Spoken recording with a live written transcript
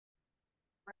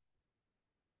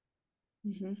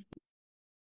Mhm.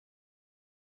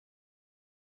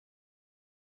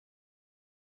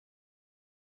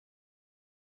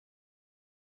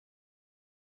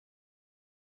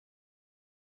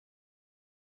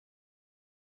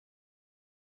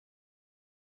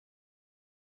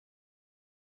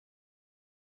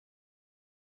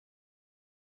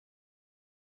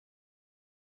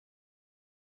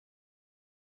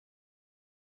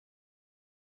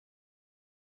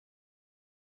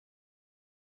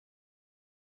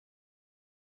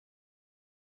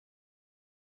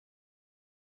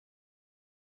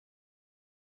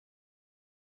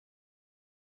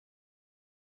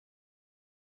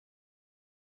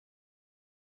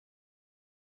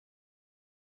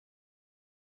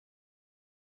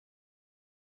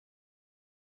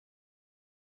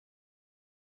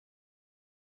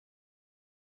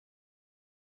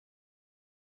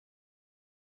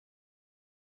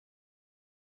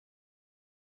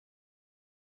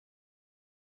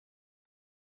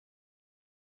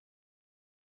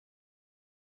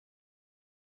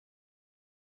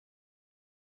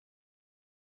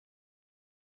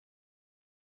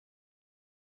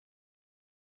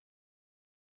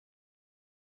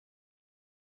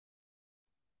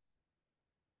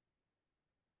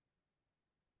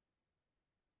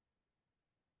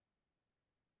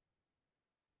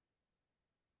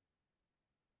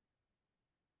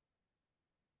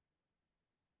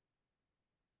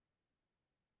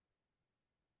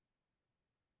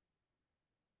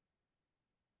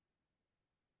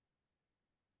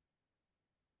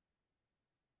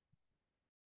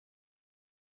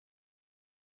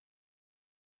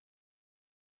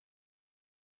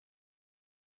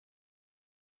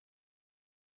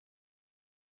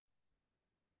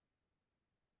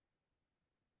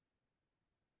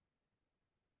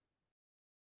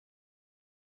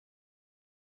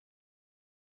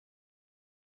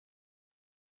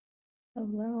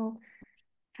 Hello.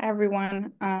 Hi,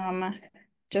 everyone.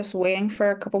 Just waiting for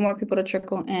a couple more people to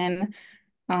trickle in.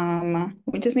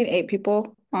 We just need 8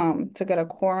 people to get a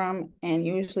quorum, and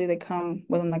usually they come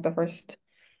within like the first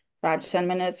 5 to 10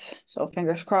 minutes. So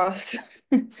fingers crossed.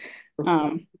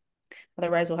 Um,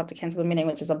 Otherwise we'll have to cancel the meeting,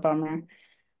 which is a bummer.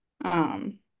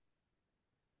 Um,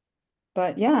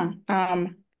 but yeah,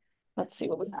 let's see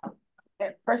what we have.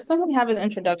 Okay, first thing we have is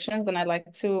introductions, and I'd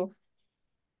like to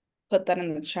put that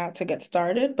in the chat to get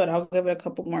started, but I'll give it a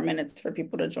couple more minutes for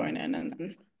people to join in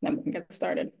and then we can get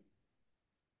started.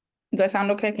 Do I sound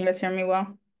okay? Can you guys hear me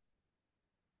well?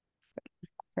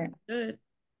 Great. Good.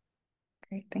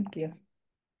 Great, thank you.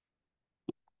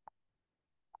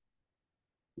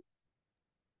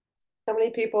 How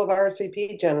many people have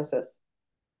RSVP, Genesis?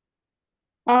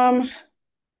 Um,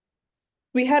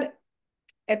 we had,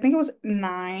 I think it was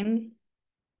 9.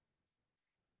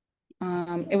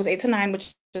 It was 8 to 9,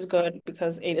 which is good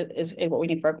because eight is what we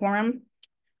need for a quorum.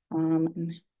 And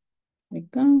there we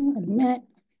go, admit.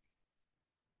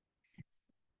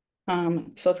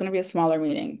 So it's gonna be a smaller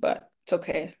meeting, but it's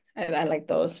okay. I like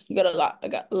those. I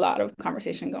got a lot of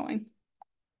conversation going.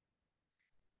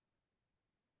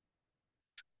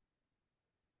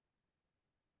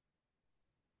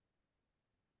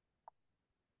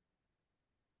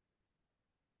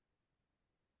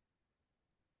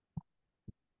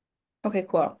 Okay,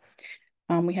 cool.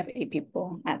 We have 8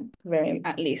 people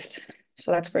at least.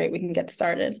 So that's great. We can get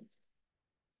started.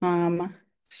 Um,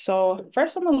 so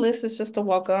first on the list is just a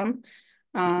welcome.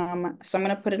 So I'm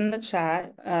gonna put it in the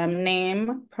chat.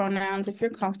 Name, pronouns if you're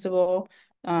comfortable,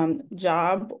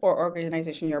 job or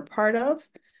organization you're a part of.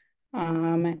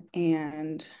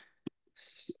 And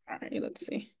sorry, let's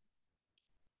see.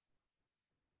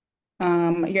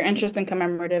 Your interest in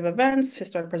commemorative events,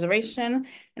 historic preservation,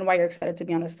 and why you're excited to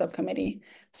be on the subcommittee.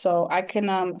 So I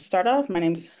can start off. My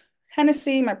name's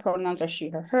Hennessy. My pronouns are she,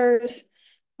 her, hers.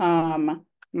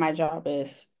 My job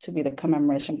is to be the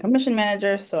commemoration commission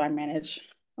manager, so I manage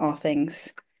all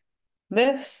things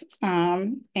this.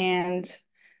 And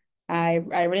I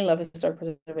really love historic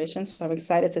preservation, so I'm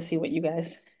excited to see what you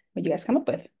guys come up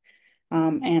with.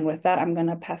 And with that, I'm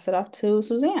gonna pass it off to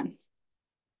Suzanne.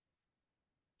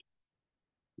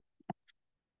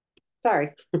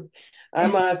 Sorry.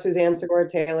 I'm Suzanne Segura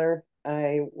Taylor.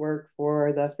 I work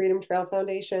for the Freedom Trail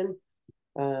Foundation.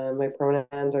 My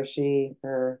pronouns are she,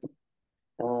 her,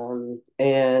 and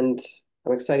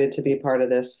I'm excited to be part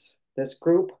of this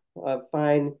group of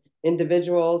fine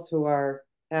individuals who are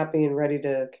happy and ready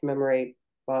to commemorate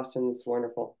Boston's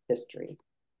wonderful history.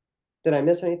 Did I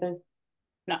miss anything?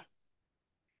 No,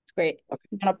 it's great. I'm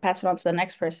gonna pass it on to the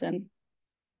next person.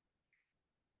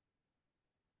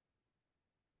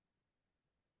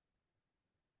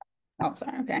 Oh,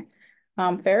 sorry. Okay.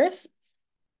 Ferris,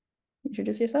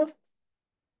 introduce yourself.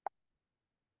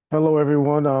 Hello,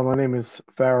 everyone. My name is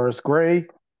Farris Gray.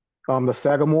 I'm the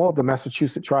Sagamore of the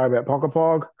Massachusetts tribe at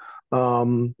Ponkapog.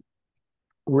 Um,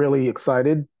 really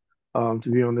excited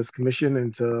to be on this commission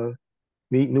and to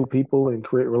meet new people and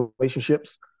create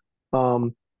relationships.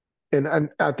 Um, and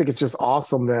I think it's just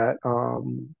awesome that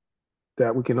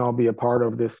we can all be a part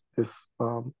of this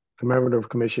commemorative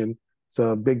commission. It's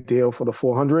a big deal for the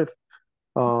 400th.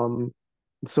 Um,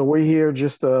 so we're here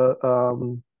just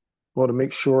to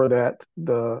make sure that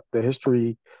the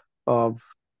history of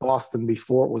Boston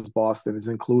before it was Boston is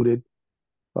included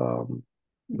um,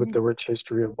 with Mhm. the rich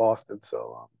history of Boston.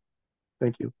 So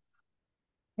thank you.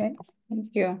 Okay,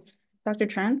 thank you. Dr.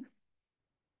 Trent?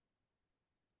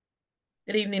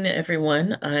 Good evening,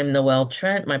 everyone. I'm Noelle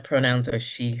Trent. My pronouns are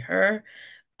she, her.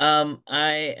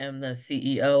 I am the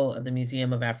CEO of the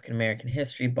Museum of African American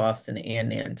History, Boston and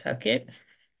Nantucket.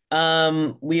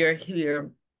 We are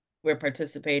here, we're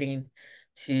participating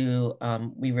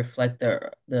we reflect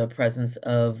the presence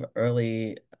of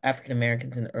early African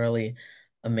Americans in early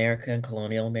America and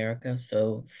colonial America.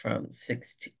 So from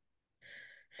 17th,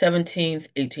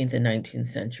 18th, and 19th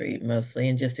century mostly,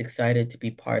 and just excited to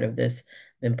be part of this.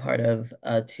 Been part of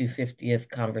 250th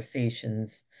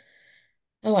conversations,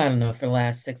 oh, I don't know, for the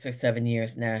last 6 or 7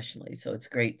 years nationally. So it's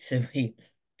great to be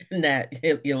in that.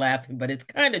 You're laughing, but it's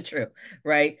kind of true,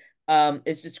 right?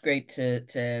 It's just great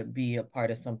to be a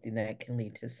part of something that can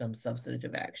lead to some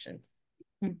substantive action.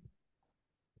 Mm,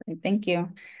 thank you.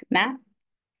 Nat?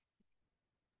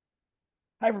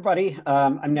 Hi, everybody.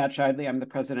 I'm Nat Shidley. I'm the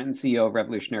president and CEO of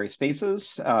Revolutionary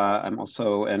Spaces. I'm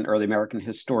also an early American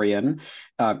historian.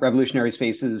 Revolutionary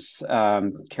Spaces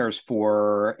cares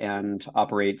for and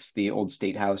operates the Old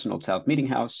State House and Old South Meeting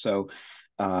House. So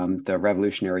the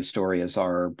revolutionary story is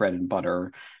our bread and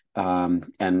butter.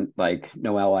 And like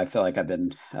Noelle, I feel like I've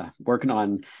been working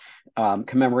on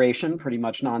commemoration pretty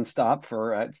much nonstop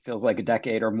for it feels like a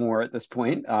decade or more at this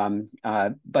point.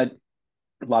 But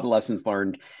a lot of lessons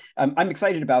learned. I'm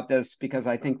excited about this because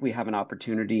I think we have an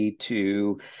opportunity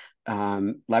to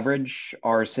leverage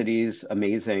our city's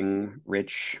amazing,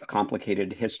 rich,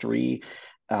 complicated history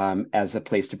as a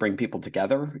place to bring people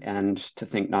together and to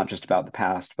think not just about the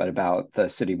past, but about the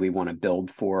city we want to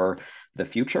build for the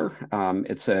future.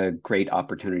 It's a great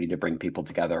opportunity to bring people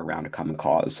together around a common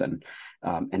cause and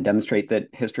demonstrate that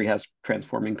history has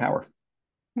transforming power.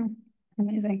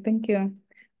 Amazing, thank you.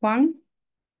 Juan?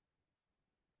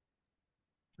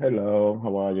 Hello,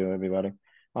 how are you, everybody?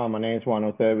 My name is Juan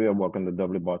Eusebio. I work in the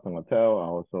W Boston Hotel. I'm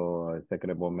also a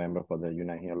executive board member for the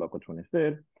Unite Here Local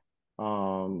 26.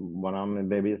 What I'm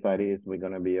very excited is we're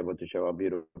gonna be able to show a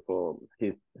beautiful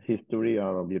history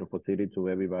of a beautiful city to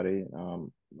everybody all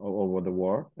over the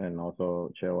world, and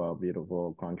also show our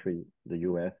beautiful country, the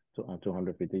U.S.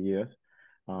 250 years.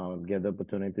 Get the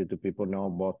opportunity to people know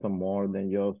Boston more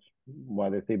than just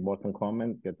what they see Boston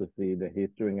Common. Get to see the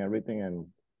history and everything, and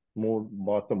move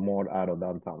Boston more out of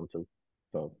downtown too,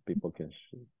 so people can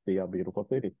see our beautiful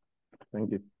city.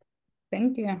 Thank you.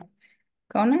 Thank you.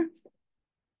 Kona?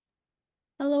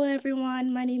 Hello,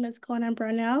 everyone. My name is Conan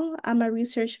Brownell. I'm a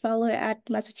research fellow at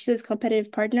Massachusetts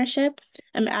Competitive Partnership.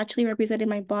 I'm actually representing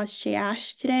my boss, Jay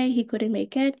Ash, today. He couldn't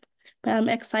make it, but I'm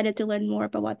excited to learn more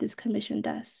about what this commission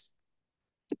does.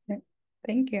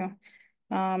 Thank you.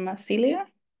 Celia?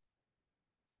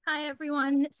 Hi,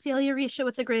 everyone. Celia Risha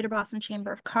with the Greater Boston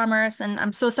Chamber of Commerce. And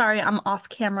I'm so sorry I'm off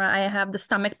camera. I have the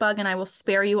stomach bug and I will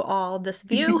spare you all this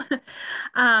view.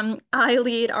 I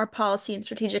lead our policy and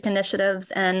strategic initiatives,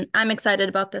 and I'm excited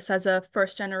about this as a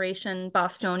first generation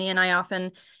Bostonian. I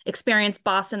often experience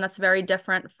Boston that's very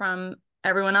different from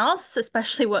everyone else,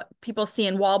 especially what people see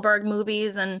in Wahlberg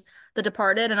movies and The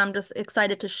Departed. And I'm just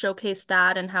excited to showcase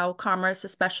that and how commerce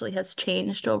especially has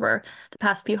changed over the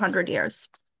past few hundred years.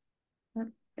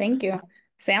 Thank you.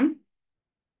 Sam?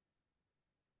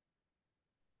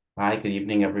 Hi, good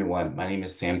evening, everyone. My name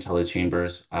is Sam Tully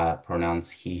Chambers, pronouns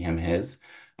he, him, his.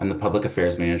 I'm the public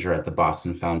affairs manager at the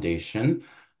Boston Foundation,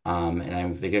 and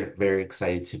I'm very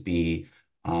excited to be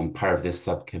part of this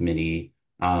subcommittee,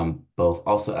 both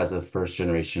also as a first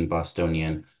generation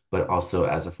Bostonian, but also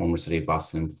as a former City of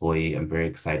Boston employee. I'm very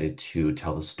excited to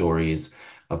tell the stories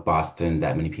of Boston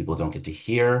that many people don't get to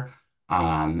hear,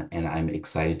 and I'm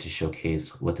excited to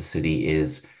showcase what the city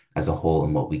is as a whole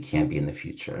and what we can be in the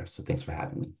future. So thanks for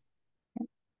having me.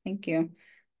 Thank you.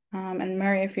 And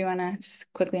Murray, if you want to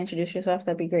just quickly introduce yourself,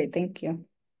 that'd be great. Thank you.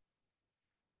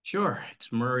 Sure.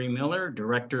 It's Murray Miller,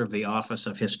 Director of the Office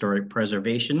of Historic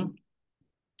Preservation.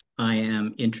 I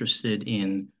am interested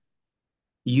in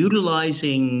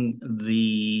utilizing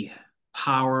the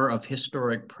power of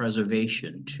historic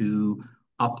preservation to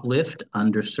uplift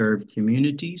underserved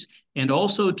communities and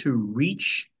also to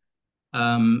reach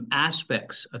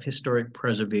aspects of historic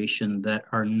preservation that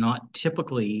are not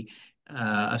typically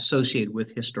associated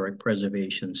with historic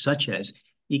preservation, such as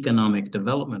economic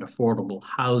development, affordable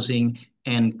housing,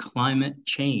 and climate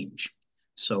change.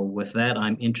 So with that,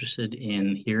 I'm interested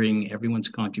in hearing everyone's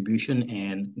contribution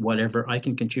and whatever I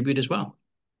can contribute as well.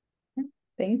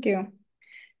 Thank you.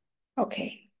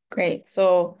 Okay, great.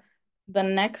 So the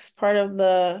next part of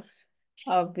the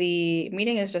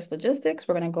meeting is just logistics.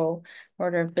 We're gonna go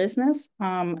order of business.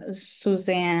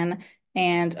 Suzanne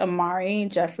and Amari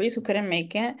Jeffries, who couldn't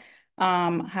make it,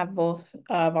 have both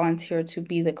volunteered to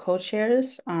be the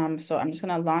co-chairs. So I'm just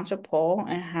gonna launch a poll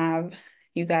and have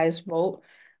you guys vote.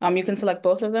 You can select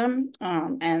both of them.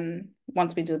 And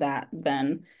once we do that,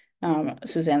 then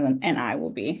Suzanne and I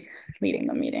will be leading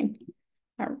the meeting.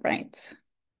 All right.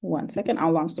 1 second,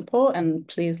 I'll launch the poll and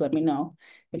please let me know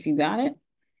if you got it.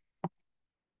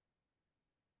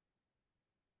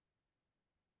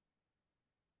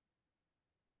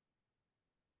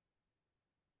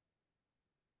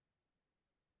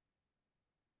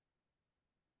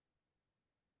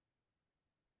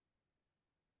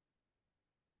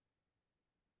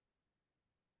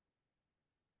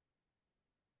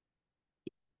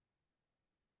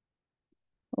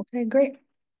 Okay, great.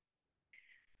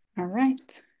 All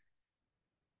right.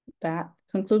 That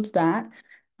concludes that.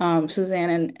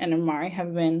 Suzanne and Amari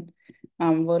have been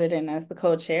voted in as the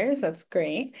co-chairs. That's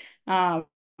great.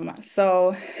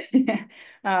 So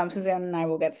Suzanne and I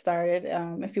will get started.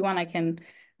 If you want, I can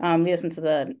lead us into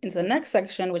the next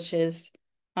section, which is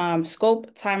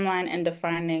scope, timeline, and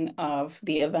defining of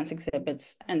the events,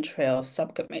 exhibits, and trails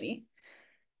subcommittee.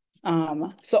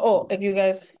 If you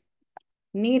guys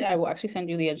need, I will actually send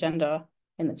you the agenda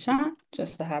in the chat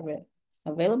just to have it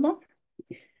available.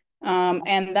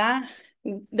 And that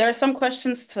there are some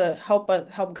questions to help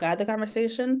guide the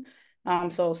conversation.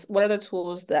 So what are the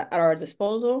tools that are at our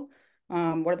disposal?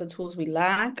 What are the tools we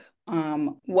lack?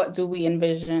 What do we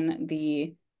envision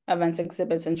the events,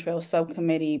 exhibits, and trails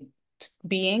subcommittee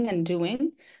being and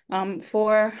doing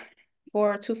for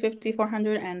 250,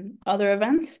 400, and other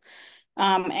events?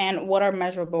 And what are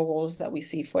measurable goals that we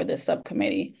see for this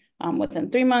subcommittee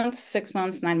within 3 months, 6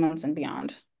 months, 9 months, and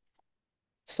beyond?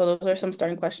 So those are some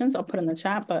starting questions I'll put in the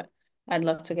chat, but I'd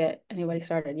love to get anybody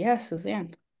started. Yes,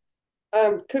 Suzanne.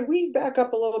 Could we back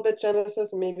up a little bit,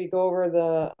 Genesis, and maybe go over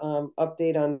the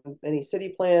update on any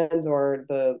city plans or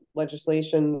the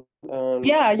legislation?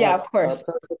 Yeah, of course.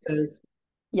 Purposes?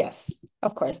 Yes,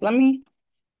 of course. Let me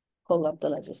pull up the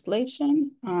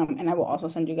legislation, and I will also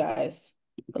send you guys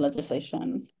the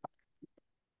legislation.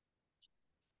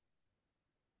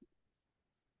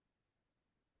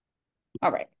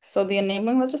 All right, so the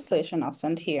enabling legislation I'll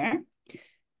send here.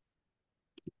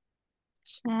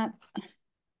 Chat.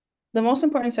 The most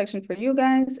important section for you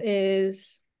guys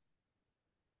is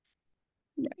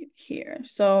right here.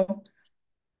 So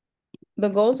the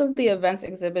goals of the events,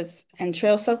 exhibits, and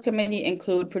trail subcommittee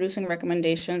include producing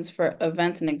recommendations for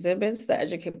events and exhibits that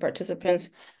educate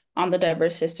participants on the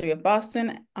diverse history of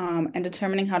Boston, and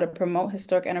determining how to promote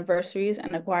historic anniversaries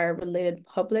and acquire related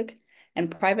public and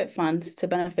private funds to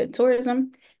benefit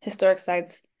tourism, historic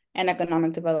sites, and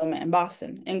economic development in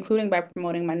Boston, including by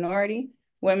promoting minority,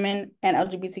 women, and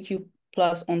LGBTQ+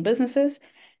 owned businesses,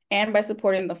 and by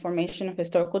supporting the formation of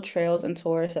historical trails and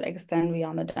tours that extend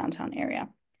beyond the downtown area.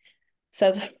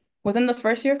 Says, within the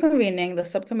first year of convening, the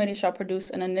subcommittee shall produce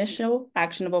an initial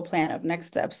actionable plan of next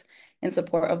steps in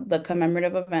support of the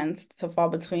commemorative events to fall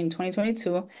between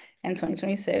 2022 and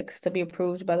 2026 to be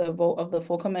approved by the vote of the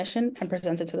full commission and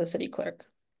presented to the city clerk.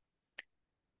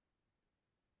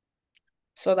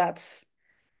 So that's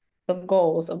the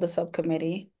goals of the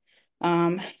subcommittee.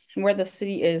 Where the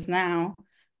city is now,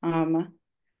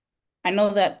 I know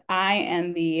that I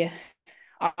and the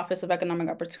Office of Economic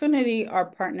Opportunity are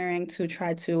partnering to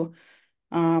try to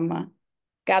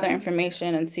gather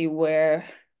information and see where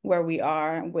we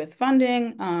are with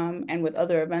funding and with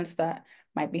other events that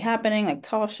might be happening, like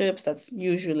tall ships. That's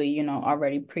usually,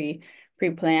 already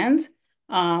pre-planned.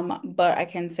 But I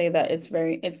can say that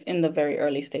it's in the very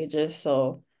early stages,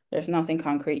 so there's nothing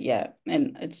concrete yet,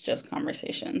 and it's just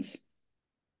conversations.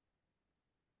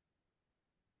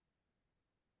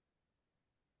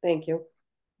 Thank you.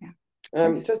 Yeah.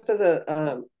 Just as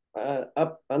not an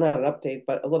update,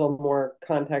 but a little more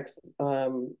context.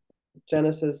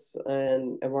 Genesis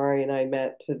and Amari and I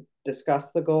met to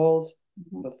discuss the goals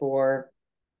before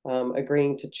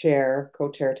agreeing to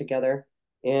co-chair together.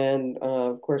 And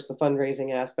of course, the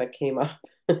fundraising aspect came up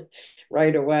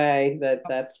right away.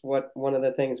 That's what one of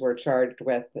the things we're charged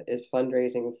with is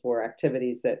fundraising for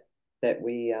activities that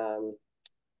we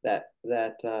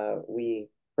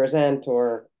present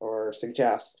or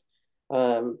suggest.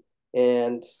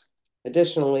 And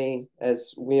additionally,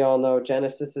 as we all know,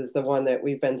 Genesis is the one that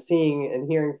we've been seeing and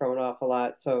hearing from an awful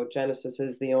lot. So Genesis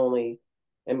is the only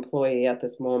employee at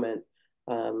this moment.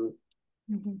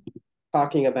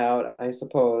 Talking about, I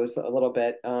suppose, a little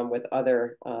bit with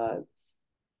other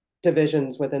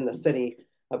divisions within the city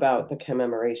about the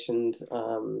commemorations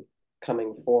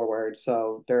coming forward.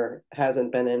 So there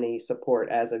hasn't been any support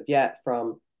as of yet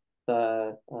from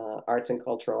the Arts and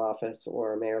Cultural Office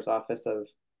or Mayor's Office of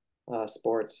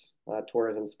Sports,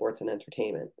 Tourism, Sports, and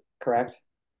Entertainment, correct?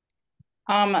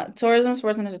 Tourism,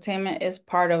 sports, and entertainment is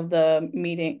part of the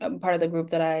meeting, part of the group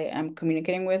that I am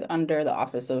communicating with under the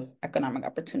Office of Economic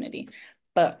Opportunity.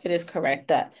 But it is correct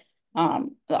that the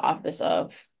Office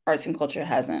of Arts and Culture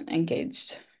hasn't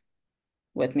engaged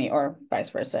with me or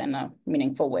vice versa in a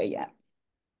meaningful way yet.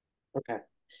 Okay.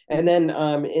 And then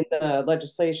in the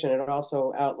legislation, it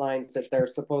also outlines that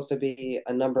there's supposed to be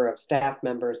a number of staff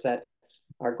members that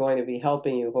are going to be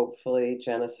helping you, hopefully,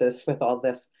 Genesis, with all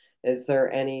this. Is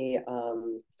there any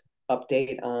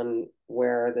update on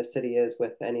where the city is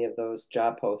with any of those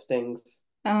job postings?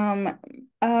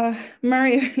 Murray,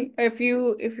 if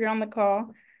you're on the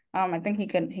call, I think he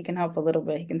can help a little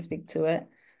bit. He can speak to it.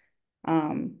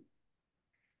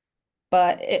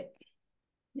 But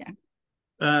yeah.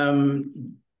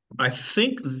 I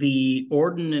think the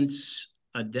ordinance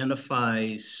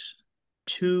identifies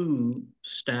 2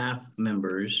 staff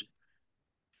members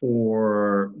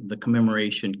for the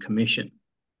Commemoration Commission.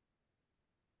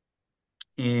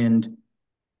 And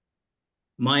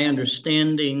my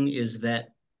understanding is that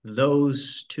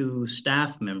those 2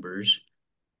 staff members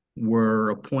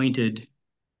were appointed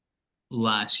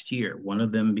last year, one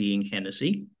of them being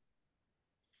Hennessy.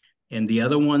 And the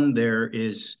other one, there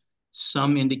is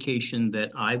some indication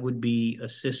that I would be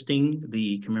assisting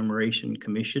the Commemoration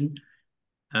Commission,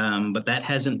 but that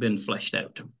hasn't been fleshed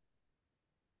out.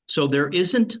 So there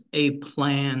isn't a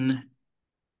plan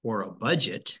or a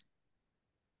budget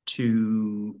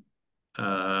to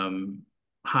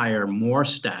hire more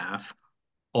staff,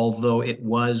 although it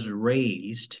was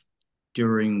raised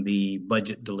during the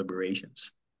budget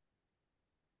deliberations.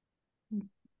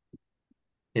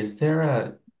 Is there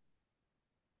a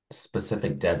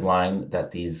specific deadline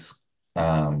that these,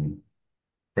 for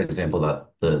example, that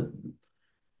the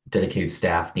dedicated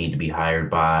staff need to be hired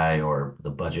by, or the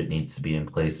budget needs to be in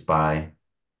place by,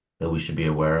 that we should be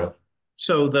aware of?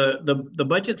 So the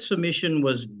budget submission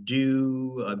was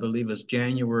due, I believe, it's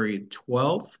January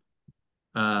 12th.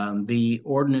 The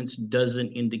ordinance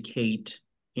doesn't indicate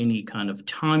any kind of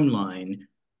timeline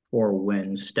for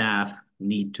when staff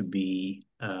need to be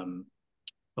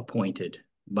appointed,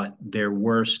 but there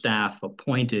were staff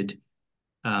appointed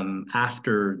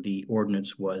after the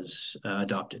ordinance was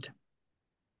adopted.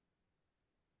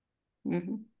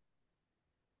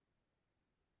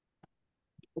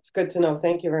 It's good to know.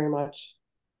 Thank you very much.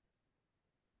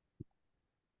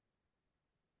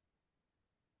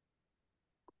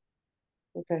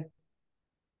 Okay.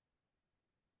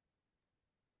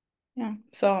 Yeah.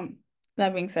 So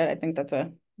that being said, I think that's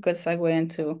a good segue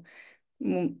into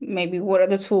maybe what are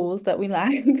the tools that we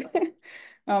lack,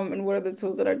 and what are the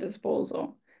tools at our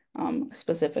disposal,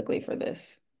 specifically for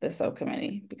this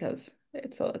subcommittee, because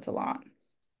it's a lot.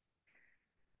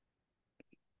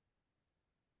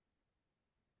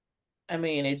 I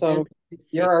mean, So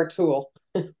you're our tool.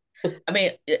 I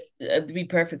mean, to be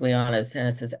perfectly honest,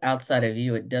 Genesis, outside of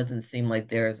you, it doesn't seem like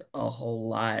there's a whole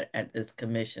lot at this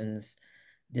commission's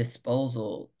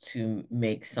disposal to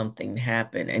make something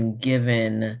happen. And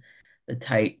given the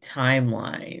tight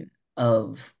timeline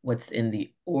of what's in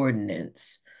the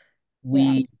ordinance,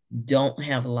 we don't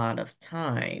have a lot of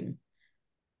time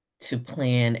to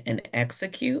plan and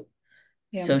execute.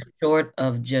 So short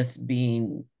of just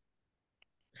being,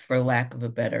 for lack of a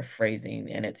better phrasing,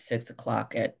 and it's 6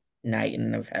 o'clock at night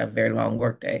and I've had a very long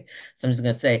work day. So I'm just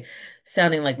gonna say,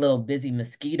 sounding like little busy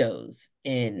mosquitoes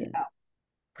in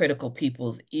critical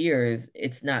people's ears,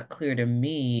 it's not clear to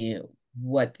me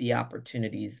what the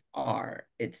opportunities are.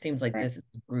 It seems like this is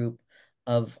a group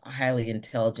of highly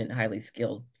intelligent, highly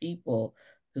skilled people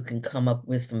who can come up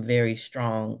with some very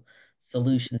strong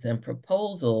solutions and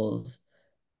proposals,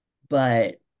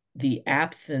 but the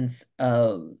absence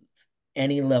of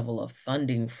any level of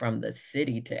funding from the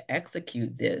city to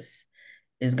execute this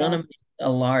is going to make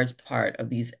a large part of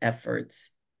these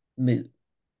efforts moot,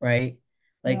 right?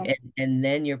 Like, and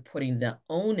then you're putting the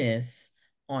onus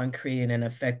on creating an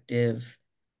effective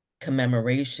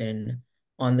commemoration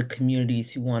on the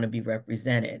communities who want to be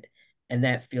represented, and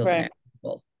that feels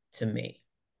inequitable to me.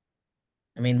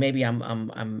 I mean, maybe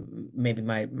maybe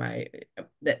my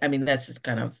I mean, that's just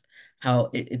kind of how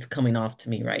it's coming off to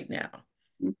me right now.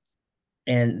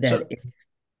 And that So,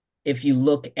 if you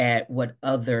look at what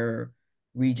other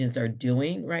regions are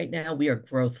doing right now, we are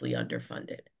grossly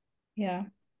underfunded. Yeah.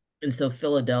 And so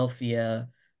Philadelphia,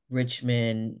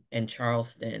 Richmond, and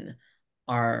Charleston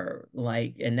are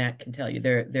like, and Nat can tell you,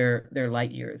 they're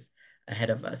light years ahead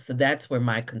of us. So that's where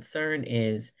my concern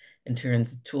is in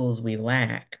terms of tools we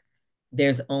lack.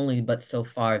 There's only but so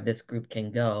far this group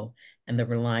can go, and the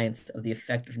reliance of the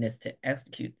effectiveness to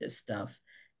execute this stuff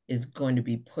is going to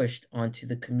be pushed onto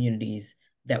the communities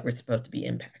that we're supposed to be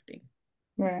impacting.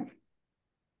 Right.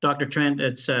 Dr. Trent,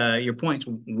 it's your point's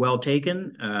well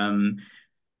taken.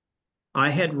 I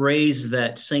had raised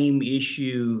that same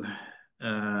issue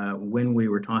when we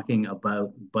were talking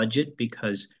about budget,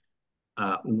 because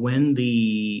when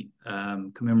the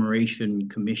Commemoration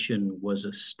Commission was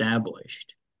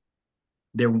established,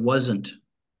 there wasn't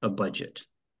a budget.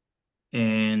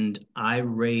 And I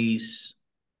raised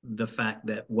the fact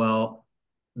that, well,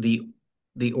 the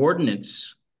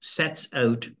ordinance sets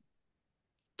out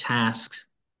tasks,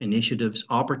 initiatives,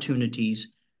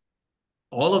 opportunities.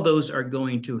 All of those are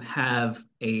going to have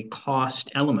a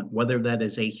cost element, whether that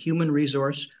is a human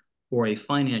resource or a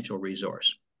financial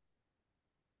resource.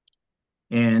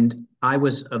 And I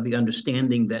was of the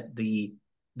understanding that the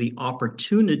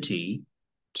opportunity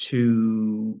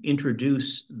to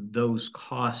introduce those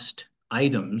cost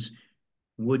items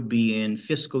would be in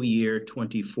fiscal year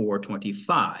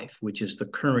 24-25, which is the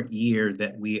current year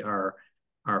that we are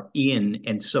in.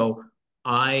 And so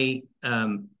I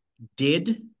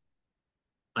did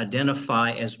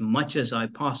identify as much as I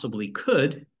possibly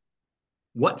could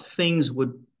what things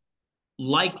would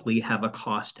likely have a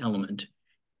cost element,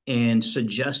 and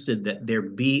suggested that there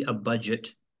be a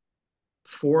budget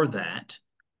for that.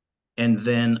 And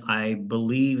then I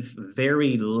believe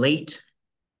very late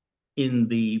in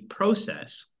the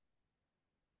process,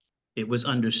 it was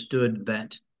understood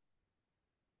that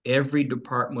every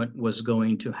department was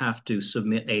going to have to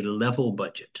submit a level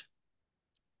budget.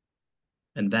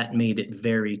 And that made it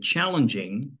very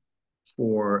challenging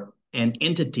for an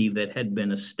entity that had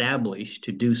been established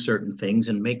to do certain things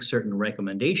and make certain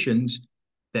recommendations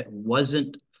that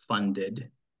wasn't funded.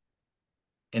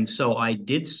 And so I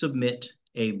did submit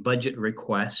a budget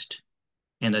request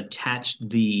and attached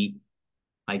the,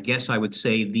 I guess I would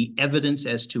say, the evidence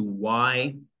as to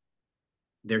why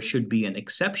there should be an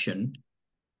exception,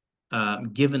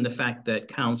 given the fact that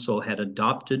council had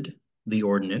adopted the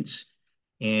ordinance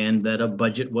and that a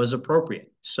budget was appropriate.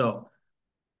 So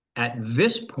at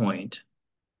this point,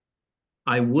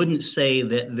 I wouldn't say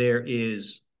that there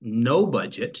is no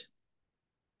budget,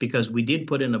 because we did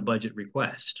put in a budget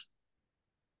request.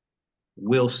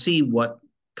 We'll see what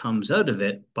comes out of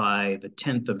it by the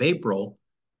 10th of April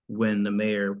when the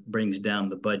mayor brings down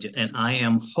the budget. And I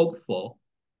am hopeful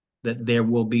that there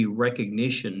will be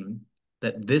recognition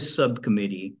that this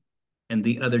subcommittee and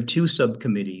the other two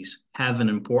subcommittees have an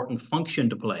important function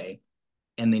to play,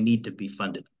 and they need to be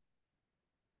funded.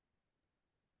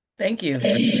 Thank you for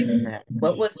sharing that.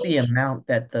 What was the amount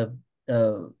that the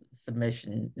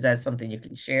submission, is that something you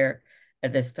can share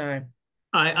at this time?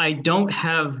 I don't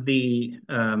have the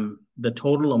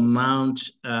total amount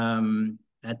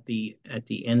at the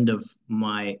end of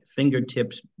my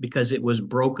fingertips, because it was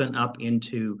broken up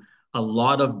into a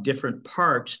lot of different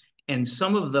parts, and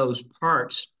some of those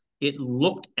parts, it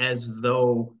looked as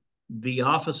though the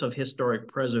Office of Historic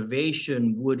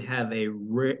Preservation would have a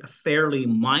fairly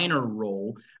minor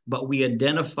role, but we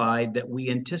identified that we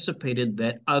anticipated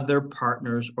that other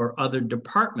partners or other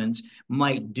departments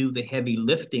might do the heavy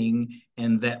lifting,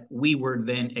 and that we were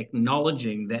then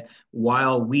acknowledging that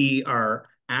while we are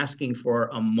asking for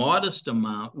a modest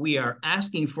amount, we are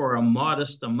asking for a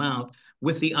modest amount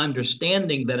with the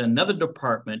understanding that another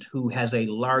department who has a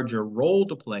larger role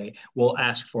to play will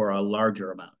ask for a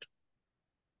larger amount.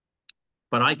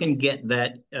 But I can get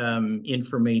that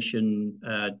information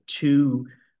to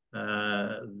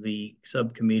the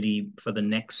subcommittee for the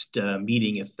next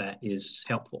meeting, if that is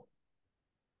helpful.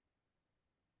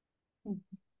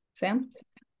 Sam?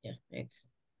 Yeah, thanks.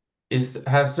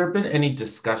 Has there been any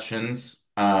discussions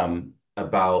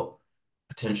about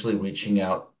potentially reaching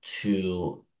out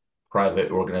to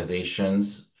private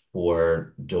organizations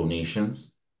for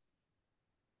donations?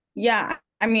 Yeah,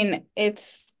 I mean,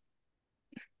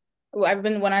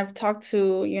 when I've talked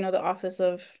to, the Office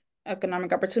of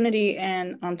Economic Opportunity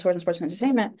and Tourism, Sports, and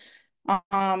Entertainment,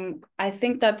 I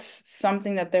think that's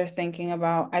something that they're thinking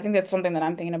about. I think that's something that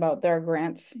I'm thinking about. There are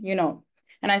grants,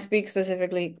 and I speak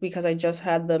specifically because I just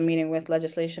had the meeting with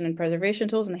Legislation and Preservation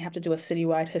Tools, and they have to do a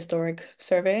citywide historic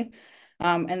survey.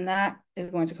 And that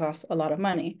is going to cost a lot of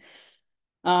money.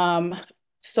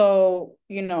 So,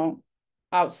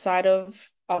 outside of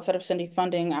Cindy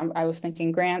funding, I was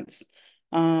thinking grants,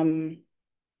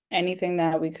 anything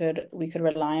that we could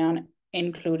rely on,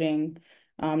 including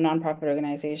nonprofit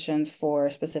organizations for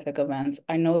specific events.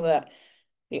 I know that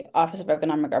the Office of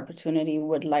Economic Opportunity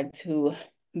would like to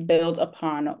build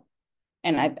upon,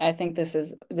 and I think this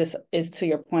is to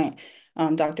your point,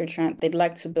 Dr. Trent, they'd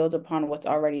like to build upon what's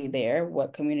already there,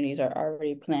 what communities are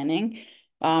already planning.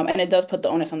 And it does put the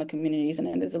onus on the communities, and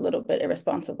it is a little bit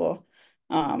irresponsible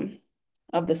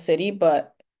of the city,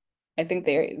 but I think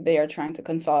they are trying to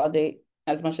consolidate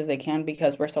as much as they can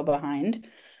because we're so behind.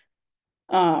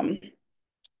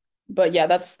 But yeah,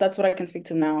 that's what I can speak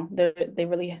to now. They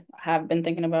really have been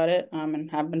thinking about it,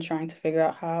 and have been trying to figure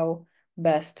out how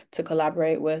best to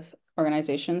collaborate with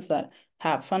organizations that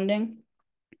have funding,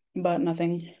 but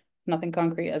nothing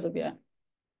concrete as of yet.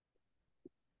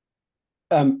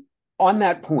 On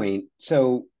that point,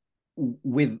 so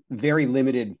with very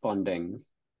limited funding,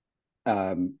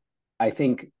 I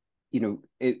think, an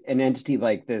entity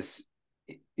like this,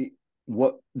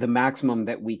 what the maximum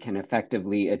that we can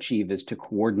effectively achieve is to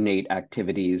coordinate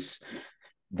activities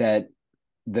that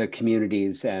the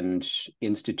communities and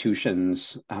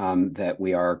institutions that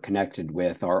we are connected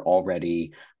with are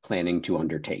already planning to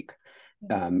undertake.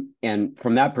 And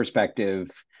from that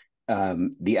perspective,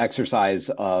 the exercise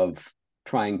of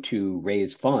trying to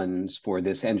raise funds for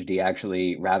this entity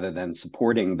actually, rather than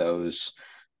supporting those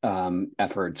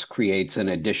efforts, creates an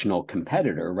additional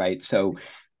competitor, right? So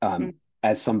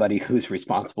as somebody who's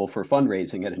responsible for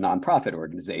fundraising at a nonprofit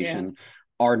organization,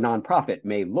 our nonprofit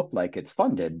may look like it's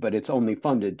funded, but it's only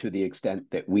funded to the extent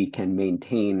that we can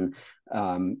maintain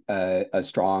a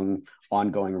strong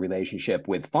ongoing relationship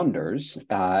with funders.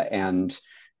 And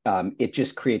it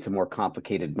just creates a more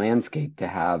complicated landscape to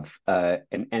have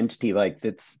an entity like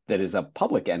this that is a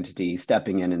public entity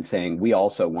stepping in and saying, we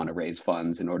also want to raise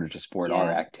funds in order to support our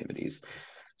activities.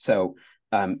 So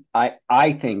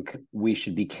I think we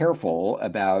should be careful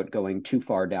about going too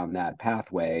far down that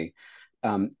pathway.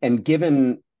 And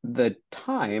given the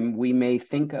time, we may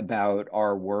think about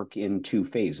our work in two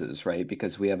phases, right?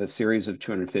 Because we have a series of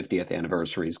 250th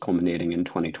anniversaries culminating in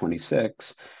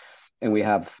 2026, and we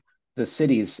have the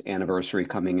city's anniversary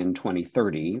coming in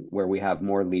 2030, where we have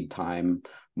more lead time,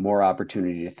 more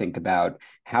opportunity to think about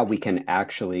how we can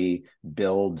actually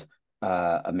build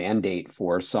a mandate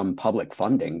for some public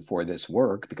funding for this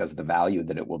work because of the value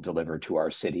that it will deliver to our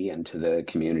city and to the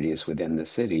communities within the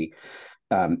city.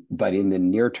 But in the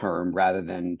near term, rather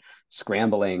than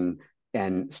scrambling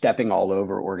and stepping all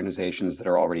over organizations that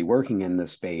are already working in the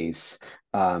space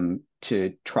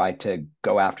to try to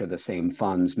go after the same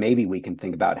funds, maybe we can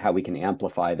think about how we can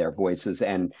amplify their voices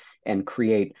and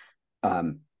create,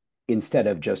 instead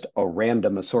of just a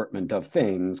random assortment of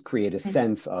things, create a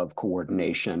sense of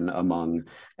coordination among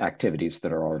activities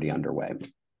that are already underway.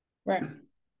 Right.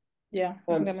 Yeah.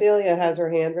 Celia has her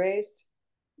hand raised.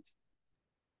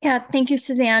 Yeah, thank you,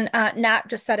 Suzanne. Nat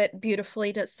just said it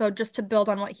beautifully. So just to build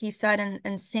on what he said,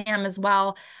 and Sam as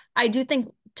well, I do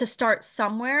think to start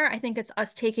somewhere, I think it's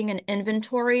us taking an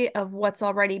inventory of what's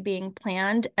already being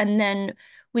planned, and then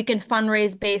we can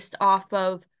fundraise based off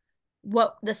of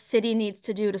what the city needs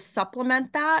to do to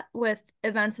supplement that with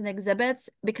events and exhibits.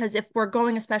 Because if we're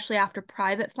going, especially after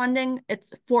private funding,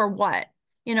 it's for what?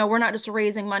 We're not just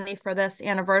raising money for this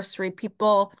anniversary.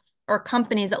 People or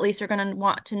companies at least are going to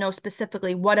want to know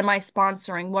specifically, what am I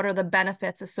sponsoring? What are the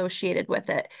benefits associated with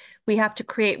it? We have to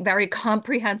create very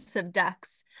comprehensive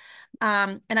decks.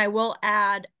 And I will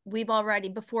add, we've already,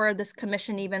 before this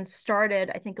commission even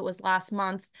started, I think it was last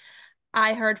month,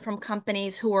 I heard from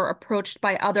companies who were approached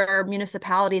by other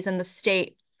municipalities in the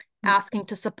state asking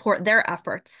to support their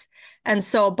efforts. And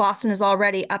so Boston is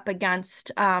already up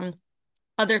against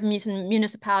other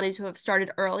municipalities who have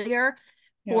started earlier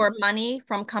for money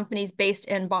from companies based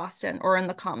in Boston or in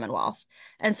the Commonwealth.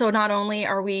 And so not only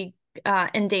are we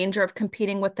in danger of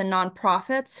competing with the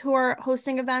nonprofits who are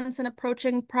hosting events and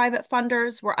approaching private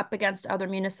funders, we're up against other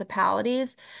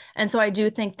municipalities. And so I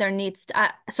do think there needs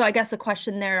to, so I guess the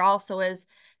question there also is,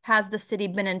 has the city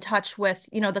been in touch with,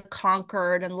 the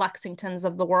Concord and Lexingtons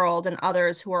of the world and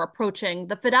others who are approaching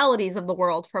the Fidelities of the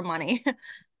world for money?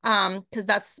 Because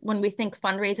that's when we think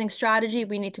fundraising strategy,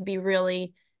 we need to be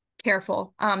really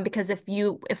careful, because if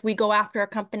we go after a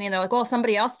company and they're like, well,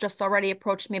 somebody else just already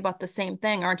approached me about the same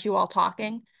thing, aren't you all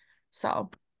talking?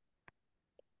 So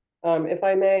if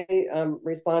I may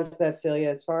respond to that, Celia,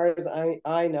 as far as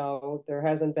I know, there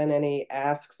hasn't been any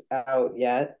asks out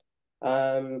yet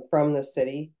from the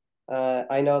city.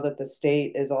 I know that the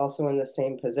state is also in the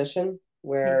same position.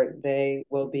 where they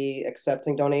will be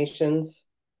accepting donations.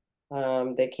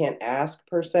 They can't ask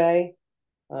per se,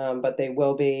 but they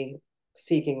will be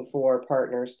seeking for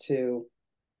partners to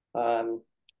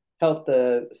help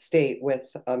the state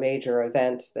with a major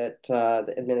event that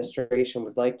the administration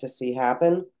would like to see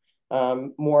happen,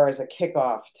 more as a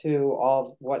kickoff to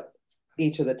all what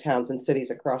each of the towns and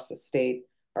cities across the state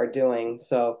are doing.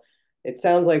 So it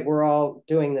sounds like we're all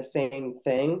doing the same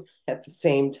thing at the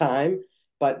same time,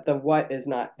 but the what is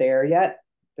not there yet.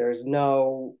 There's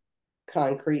no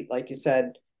concrete, like you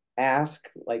said, ask,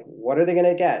 like, what are they going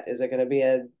to get? Is it going to be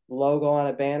a logo on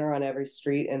a banner on every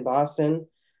street in Boston?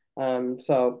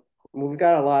 So we've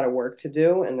got a lot of work to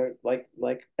do, and there's like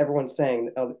everyone's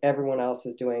saying, everyone else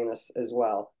is doing this as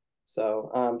well.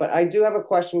 So, but I do have a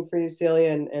question for you,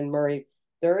 Celia and Murray.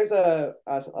 There is a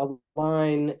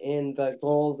line in the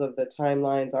goals of the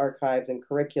Timelines, Archives, and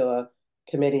Curricula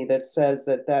Committee that says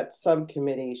that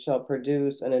subcommittee shall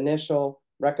produce an initial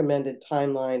recommended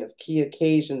timeline of key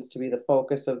occasions to be the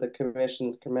focus of the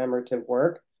commission's commemorative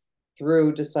work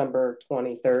through December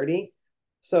 2030.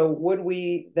 So would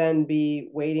we then be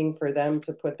waiting for them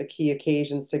to put the key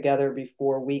occasions together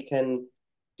before we can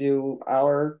do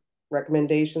our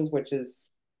recommendations, which is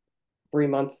 3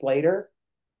 months later?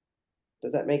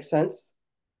 Does that make sense?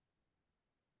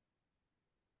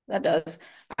 That does.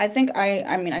 I think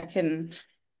I mean, I can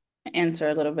answer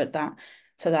a little bit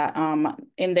to that.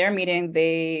 In their meeting,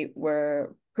 they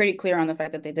were pretty clear on the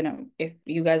fact that they didn't, if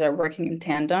you guys are working in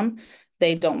tandem,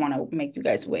 they don't want to make you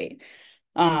guys wait.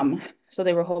 So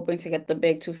they were hoping to get the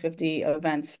big 250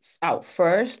 events out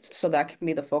first, so that can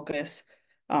be the focus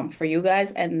for you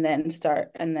guys, and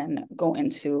then go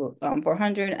into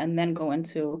 400, and then go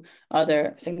into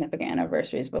other significant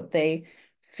anniversaries. But they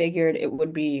figured it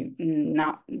would be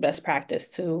not best practice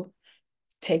to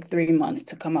take 3 months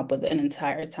to come up with an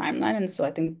entire timeline. And so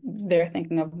I think they're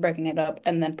thinking of breaking it up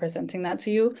and then presenting that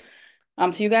to you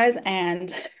guys.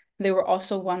 And they were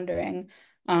also wondering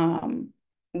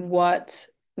what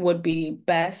would be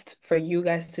best for you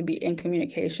guys to be in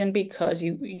communication, because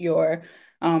your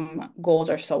goals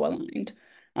are so aligned.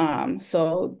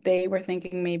 So they were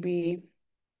thinking maybe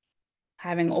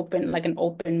having an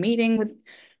open meeting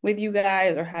with you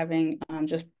guys, or having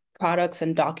just products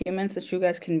and documents that you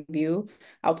guys can view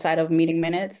outside of meeting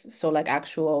minutes. So like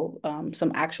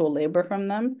some actual labor from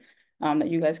them that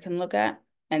you guys can look at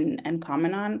and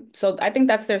comment on. So I think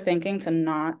that's their thinking, to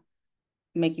not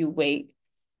make you wait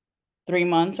 3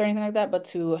 months or anything like that, but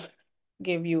to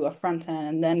give you a front end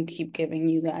and then keep giving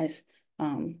you guys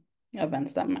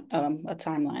events that a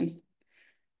timeline.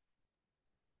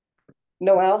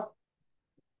 Noelle?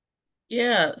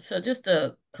 Yeah, so just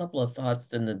a couple of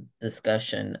thoughts in the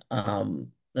discussion.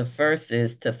 The first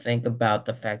is to think about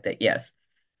the fact that, yes,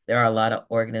 there are a lot of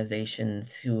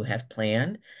organizations who have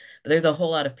planned, but there's a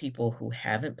whole lot of people who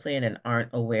haven't planned and aren't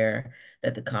aware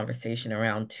that the conversation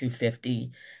around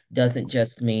 250 doesn't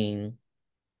just mean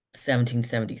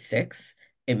 1776.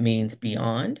 It means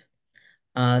beyond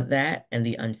that and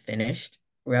the unfinished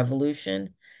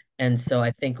revolution. And so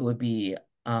I think it would be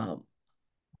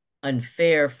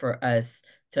unfair for us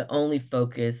to only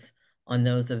focus on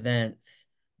those events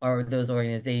or those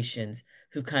organizations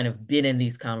who've kind of been in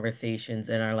these conversations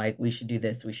and are like, we should do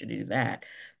this, we should do that.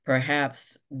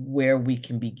 Perhaps where we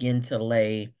can begin to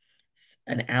lay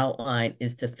an outline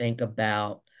is to think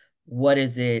about, what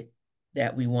is it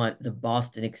that we want the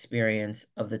Boston experience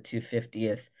of the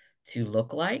 250th to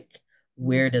look like?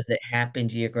 Where does it happen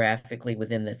geographically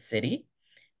within the city,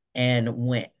 and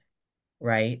when?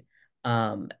 Right?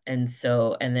 And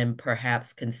then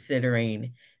perhaps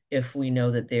considering, if we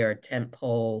know that there are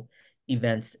tentpole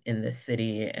events in the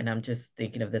city, and I'm just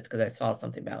thinking of this because I saw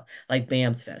something about like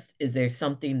BAMS Fest. Is there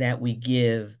something that we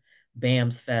give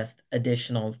BAMS Fest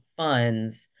additional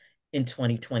funds in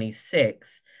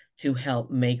 2026 to help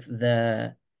make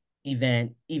the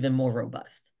event even more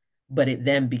robust? But it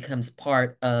then becomes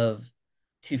part of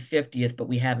 250th, but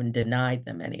we haven't denied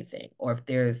them anything. Or if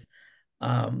there's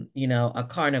a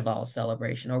carnival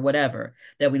celebration or whatever,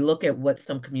 that we look at what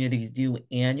some communities do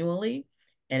annually,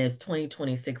 and is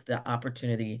 2026 the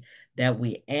opportunity that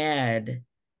we add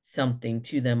something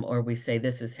to them, or we say,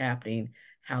 this is happening,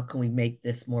 how can we make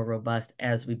this more robust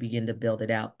as we begin to build it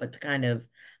out? But to kind of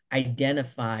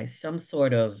identify some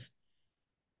sort of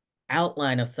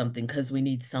outline of something, because we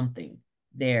need something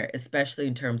there, especially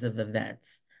in terms of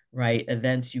events, right?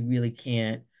 Events, you really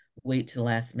can't wait till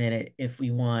last minute. If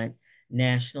we want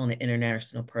national and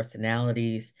international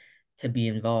personalities to be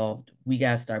involved, we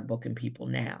got to start booking people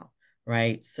now,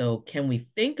 right? So can we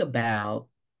think about,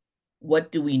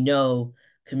 what do we know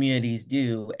communities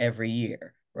do every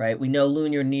year, right? We know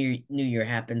Lunar New Year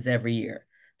happens every year.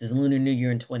 Does Lunar New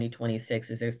Year in 2026,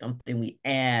 is there something we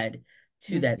add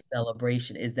to that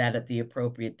celebration? Is that at the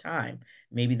appropriate time?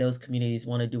 Maybe those communities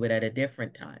want to do it at a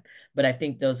different time. But I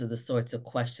think those are the sorts of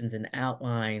questions and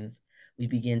outlines we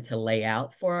begin to lay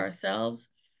out for ourselves.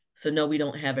 So no, we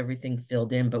don't have everything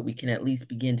filled in, but we can at least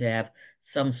begin to have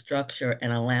some structure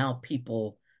and allow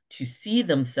people to see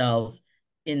themselves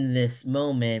in this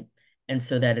moment, and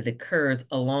so that it occurs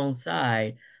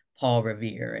alongside Paul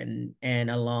Revere and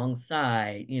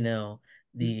alongside,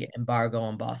 the embargo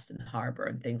on Boston Harbor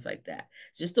and things like that.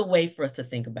 It's just a way for us to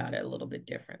think about it a little bit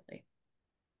differently.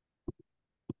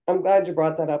 I'm glad you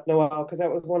brought that up, Noel, because that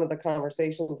was one of the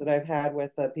conversations that I've had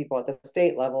with people at the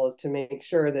state level, is to make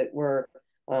sure that we're,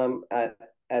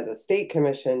 as a state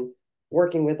commission,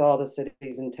 working with all the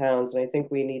cities and towns. And I think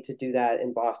we need to do that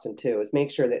in Boston too, is make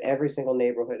sure that every single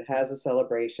neighborhood has a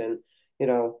celebration.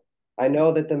 I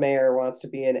know that the mayor wants to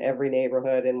be in every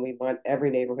neighborhood, and we want every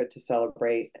neighborhood to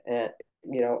celebrate and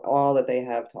all that they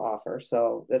have to offer.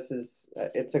 So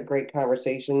it's a great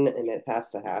conversation, and it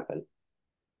has to happen.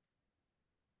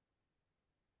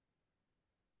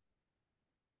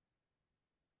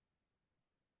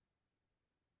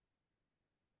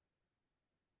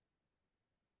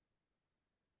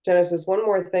 Genesis, one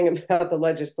more thing about the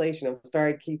legislation. I'm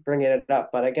sorry I keep bringing it up,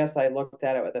 but I guess I looked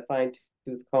at it with a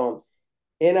fine-tooth comb.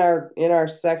 In our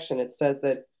section, it says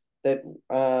that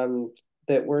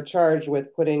we're charged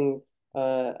with putting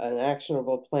an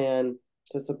actionable plan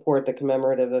to support the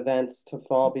commemorative events to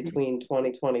fall between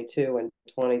 2022 and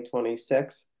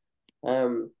 2026.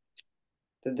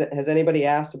 Has anybody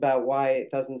asked about why it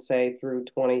doesn't say through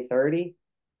 2030?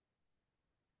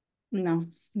 No,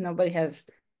 nobody has.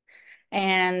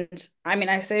 And I mean,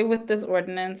 I say with this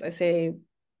ordinance, I say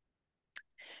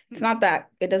it's not that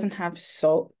it doesn't have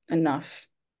enough,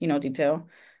 detail.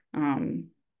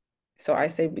 So I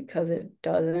say because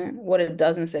what it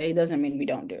doesn't say doesn't mean we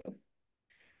don't do.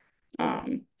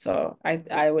 So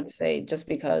I would say just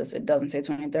because it doesn't say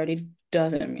 2030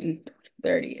 doesn't mean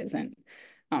 2030 isn't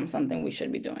something we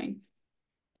should be doing.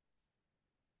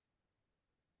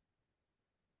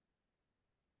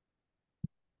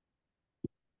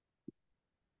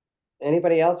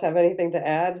 Anybody else have anything to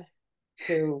add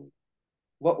to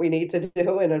what we need to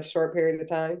do in a short period of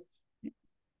time?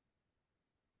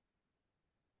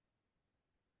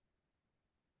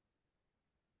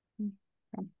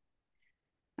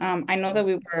 I know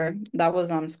that that was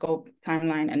on scope,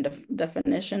 timeline, and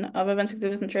definition of events,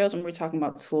 exhibits, and trails, and we're talking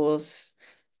about tools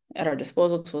at our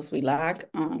disposal, tools we lack,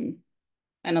 and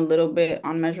a little bit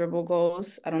on measurable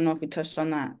goals. I don't know if we touched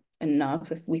on that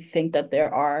enough. If we think that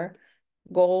there are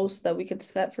goals that we could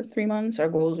set for 3 months, or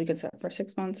goals we could set for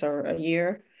 6 months or a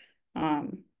year.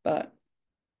 But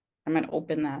I might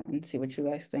open that and see what you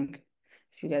guys think.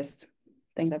 If you guys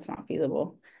think that's not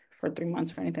feasible for 3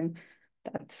 months or anything,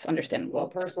 that's understandable. Well,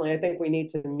 personally, I think we need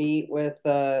to meet with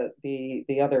the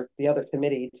other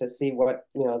committee to see what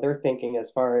they're thinking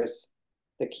as far as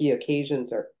the key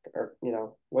occasions or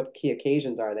what key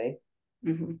occasions are they?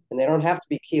 And they don't have to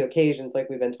be key occasions like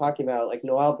we've been talking about, like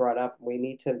Noel brought up. We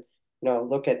need to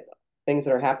look at things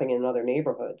that are happening in other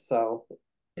neighborhoods. So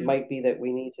it might be that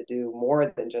we need to do more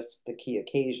than just the key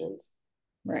occasions.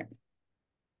 Right.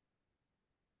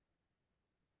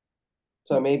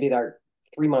 So maybe our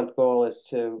 3-month goal is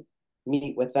to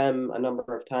meet with them a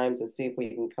number of times and see if we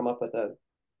can come up with a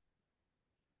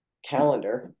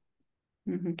calendar.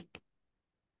 And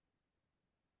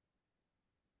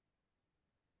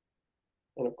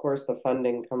of course, the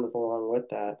funding comes along with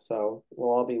that. So we'll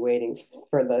all be waiting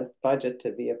for the budget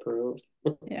to be approved.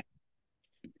 Yeah.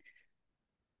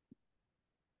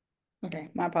 Okay,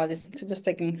 my apologies. Just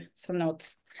taking some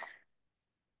notes.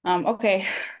 Okay,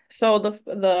 so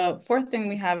the fourth thing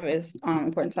we have is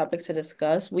important topics to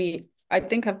discuss. I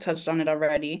think I've touched on it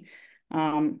already.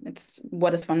 It's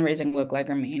what does fundraising look like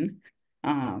or mean?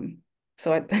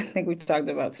 So I think we've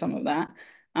talked about some of that.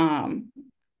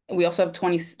 We also have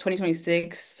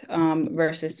 2026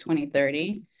 versus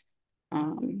 2030.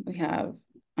 We have,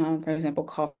 for example,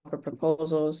 call for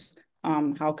proposals.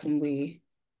 How can we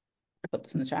put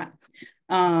this in the chat?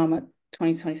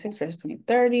 2026 versus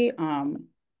 2030.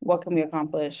 What can we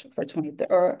accomplish for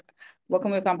 2030, or what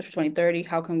can we accomplish for 2030?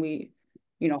 How can we,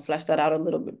 flesh that out a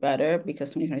little bit better, because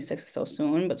 2026 is so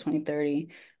soon, but 2030,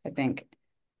 I think,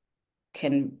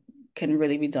 can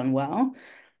really be done well.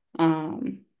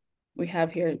 We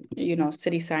have here,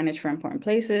 city signage for important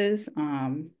places,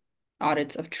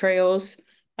 audits of trails,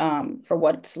 for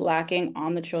what's lacking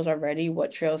on the trails already,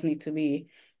 what trails need to be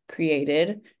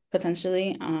created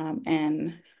potentially,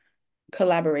 and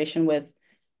collaboration with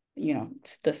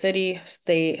the city,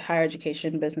 state, higher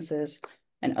education, businesses,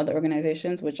 and other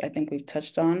organizations, which I think we've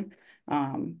touched on.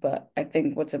 But I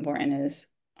think what's important is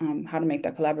how to make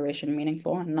that collaboration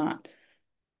meaningful and not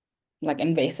like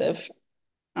invasive.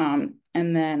 And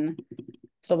then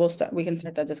so we can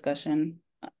start that discussion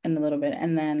in a little bit.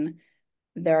 And then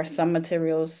there are some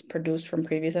materials produced from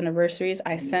previous anniversaries.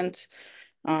 I sent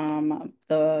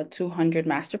the 200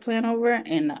 master plan over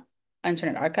in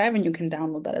Internet Archive, and you can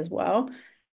download that as well.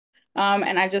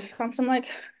 And I just found some like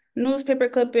newspaper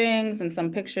clippings and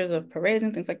some pictures of parades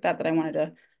and things like that I wanted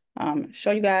to show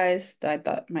you guys that I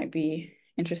thought might be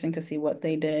interesting to see what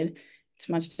they did. It's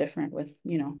much different with,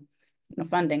 no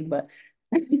funding, but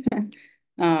I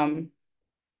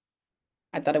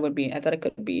thought it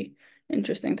could be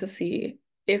interesting to see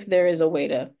if there is a way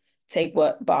to take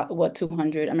what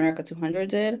America 200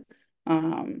 did,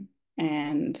 and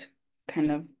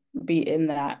kind of be in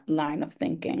that line of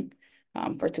thinking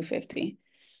for 250.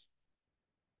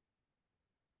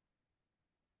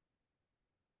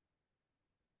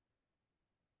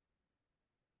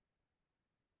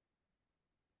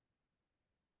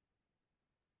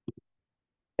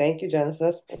 Thank you,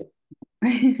 Genesis.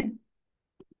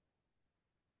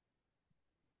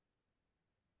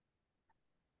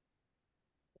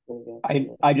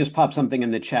 I just popped something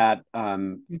in the chat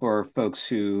for folks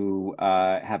who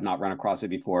have not run across it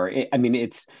before.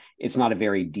 It's not a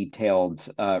very detailed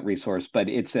resource, but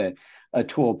it's a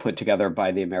tool put together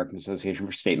by the American Association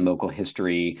for State and Local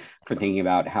History for thinking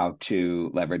about how to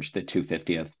leverage the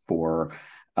 250th for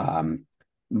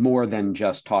more than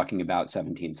just talking about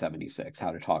 1776,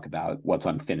 how to talk about what's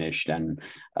unfinished and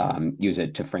use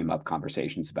it to frame up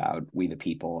conversations about we the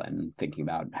people and thinking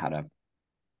about how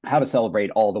to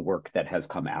celebrate all the work that has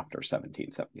come after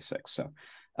 1776. So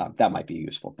that might be a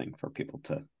useful thing for people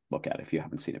to look at if you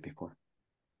haven't seen it before.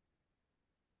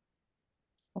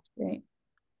 That's great.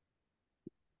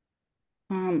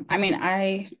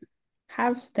 I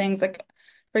have things like,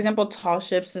 for example, Tall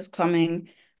Ships is coming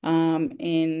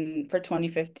in for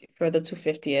 2050 for the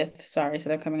 250th. Sorry, so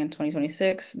they're coming in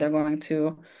 2026. They're going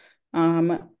to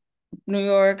New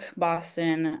York,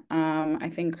 Boston, I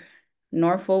think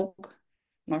Norfolk,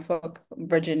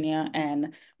 Virginia,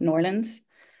 and New Orleans.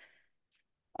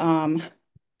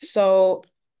 So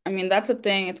that's a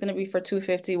thing. It's gonna be for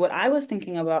 250. What I was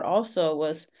thinking about also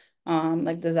was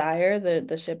like Desire,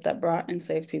 the ship that brought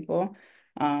enslaved people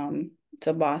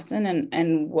to Boston,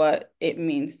 and what it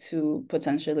means to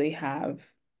potentially have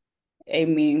a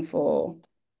meaningful,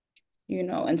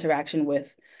 interaction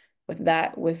with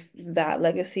that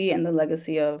legacy and the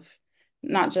legacy of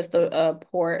not just a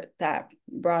port that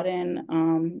brought in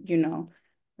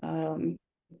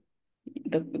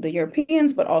the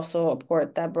Europeans, but also a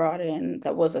port that brought in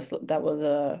that was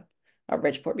a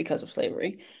rich port because of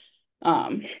slavery.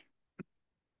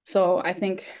 So I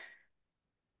think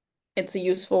it's a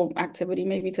useful activity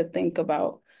maybe to think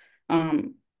about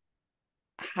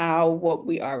how what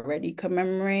we already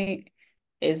commemorate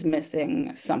is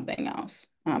missing something else.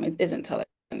 It isn't telling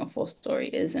a full story,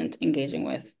 isn't engaging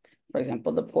with, for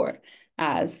example, the port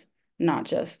as not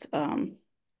just a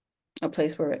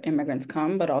place where immigrants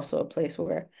come, but also a place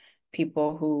where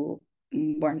people who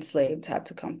were enslaved had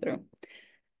to come through.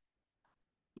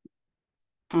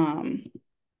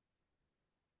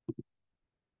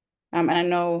 And I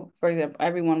know, for example,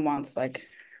 everyone wants like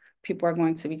people are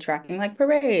going to be tracking like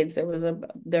parades. There was a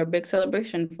big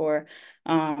celebration for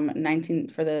the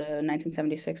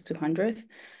 1976 200th.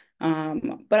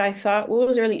 But I thought what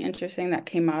was really interesting that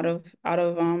came out of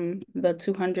the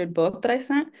 200 book that I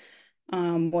sent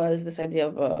was this idea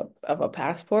of a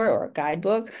passport or a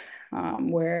guidebook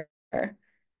where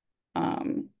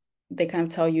they kind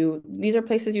of tell you these are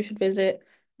places you should visit.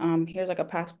 Here's like a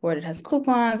passport. It has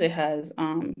coupons. It has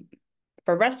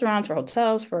for restaurants, for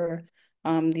hotels, for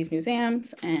these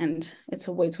museums, and it's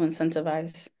a way to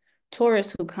incentivize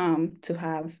tourists who come to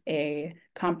have a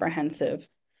comprehensive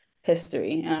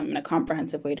history and a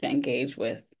comprehensive way to engage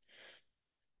with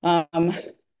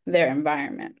their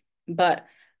environment. But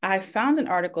I found an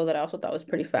article that I also thought was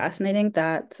pretty fascinating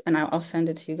and I'll send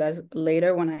it to you guys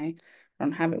later when I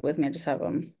don't have it with me. I just have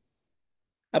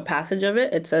a passage of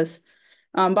it. It says,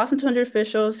 Boston 200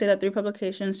 officials say that 3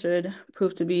 publications should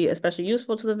prove to be especially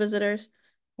useful to the visitors.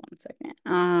 One second.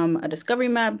 A discovery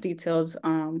map details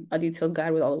a detailed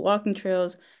guide with all the walking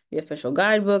trails, the official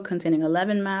guidebook containing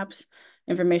 11 maps,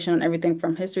 information on everything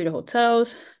from history to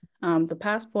hotels, the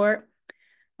passport.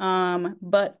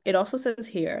 But it also says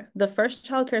here, the first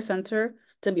child care center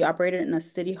to be operated in a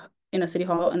city in a city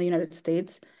hall in the United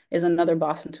States is another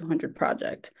Boston 200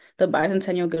 project. The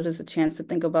bicentennial gives us a chance to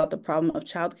think about the problem of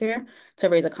childcare, to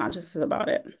raise a consciousness about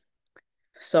it.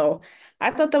 So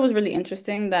I thought that was really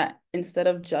interesting that instead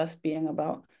of just being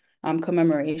about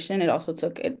commemoration, it also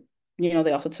took it, they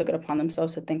also took it upon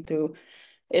themselves to think through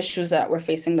issues that were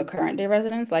facing the current day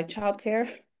residents, like childcare,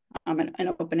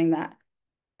 and opening that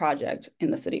project in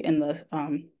the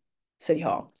city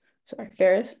hall. Sorry,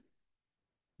 Ferris.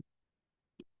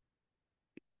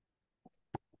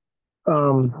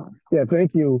 Yeah,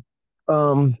 thank you.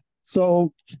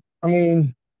 So, I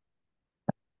mean,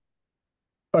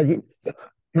 like,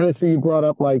 Hennessy, you brought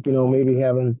up, like, maybe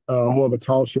having more of a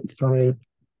tall ships coming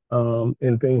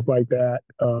and things like that.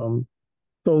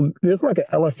 So there's like an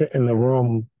elephant in the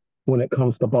room when it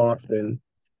comes to Boston.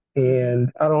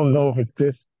 And I don't know if it's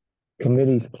this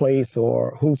committee's place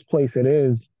or whose place it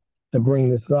is to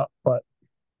bring this up, but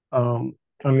I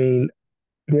mean,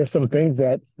 there's some things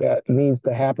that needs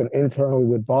to happen internally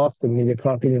with Boston when you're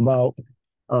talking about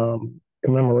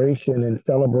commemoration and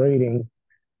celebrating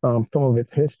some of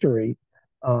its history.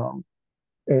 Um,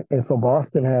 and so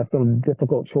Boston has some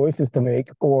difficult choices to make,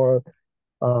 or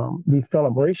these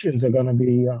celebrations are going to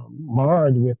be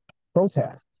marred with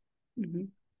protests. Mhm.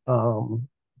 Um,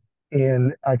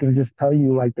 and I can just tell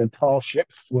you, like the tall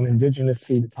ships, when indigenous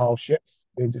see the tall ships,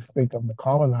 they just think of the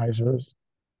colonizers,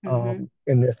 Mhm.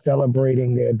 and they're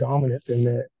celebrating their dominance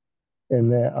in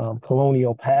their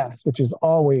colonial past, which is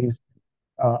always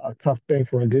a tough thing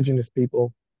for indigenous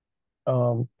people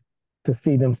um, to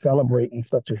see them celebrating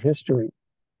such a history.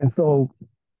 And so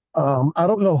I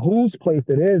don't know whose place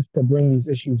it is to bring these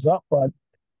issues up, but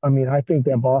I mean, I think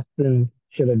that Boston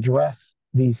should address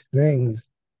these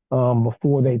things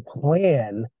before they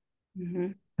plan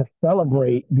Mhm. to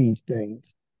celebrate these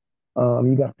things.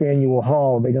 You got Faneuil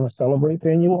Hall. They're going to celebrate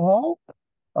Faneuil Hall.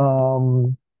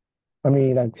 I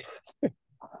mean, are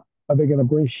they going to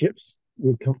bring ships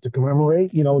to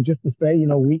commemorate? Just to say,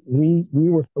 we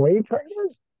were slave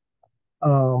traders,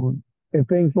 um, and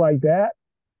things like that.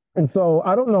 And so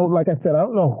I don't know, like I said, I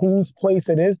don't know whose place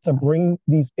it is to bring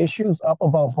these issues up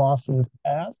about Boston's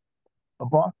past. But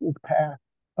Boston's past,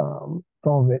 some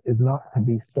of it is not to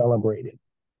be celebrated.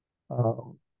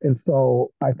 And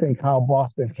so I think how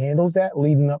Boston handles that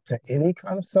leading up to any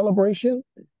kind of celebration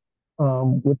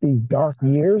with these dark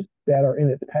years that are in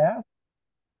its past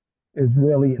is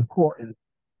really important.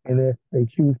 And if they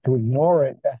choose to ignore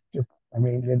it, that's just, I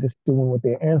mean, they're just doing what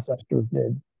their ancestors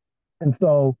did. And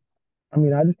so I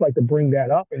mean, I just like to bring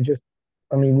that up and just,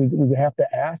 I mean, we have to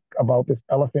ask about this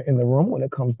elephant in the room when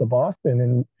it comes to Boston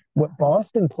and what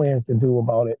Boston plans to do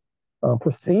about it,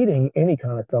 preceding any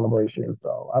kind of celebration.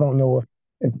 So I don't know if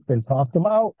it's been talked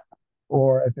about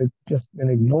or if it's just been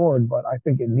ignored, but I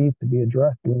think it needs to be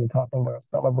addressed when you're talking about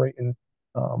celebrating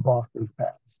Boston's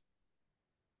past.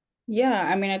 Yeah,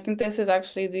 I mean, I think this is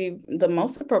actually the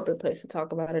most appropriate place to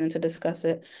talk about it and to discuss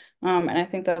it. And I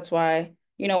think that's why,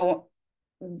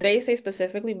 they say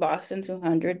specifically Boston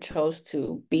 200 chose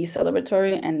to be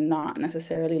celebratory and not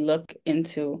necessarily look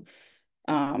into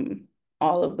um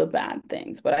all of the bad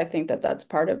things. But I think that that's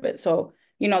part of it. So,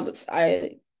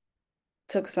 I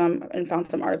took some and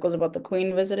found some articles about the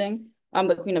Queen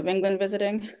of England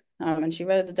visiting, and she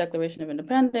read the Declaration of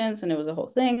Independence, and it was a whole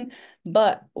thing.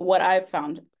 But what I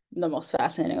found the most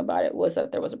fascinating about it was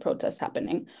that there was a protest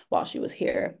happening while she was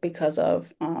here because of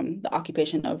the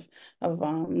occupation of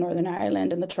Northern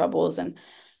Ireland and the Troubles, and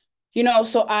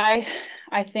so I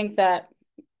think that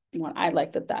I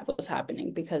like that that was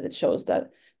happening because it shows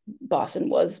that Boston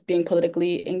was being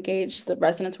politically engaged. The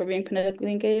residents were being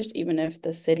politically engaged, even if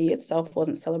the city itself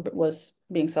was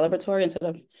being celebratory instead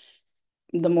of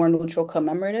the more neutral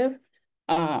commemorative.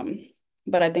 Um,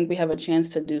 but I think we have a chance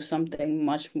to do something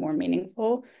much more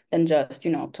meaningful than just,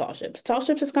 tall ships. Tall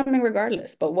ships is coming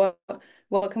regardless, but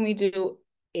what can we do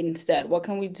instead? What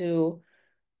can we do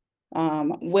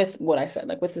with what I said,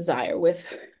 like with desire,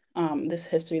 with this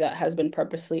history that has been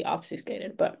purposely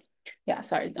obfuscated. But yeah,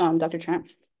 sorry, Dr.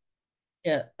 Trent.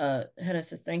 Yeah,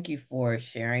 Hennessy, thank you for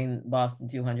sharing Boston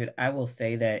 200. I will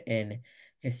say that in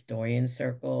historian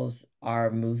circles,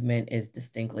 our movement is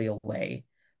distinctly away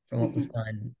from what was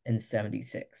done in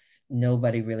 76.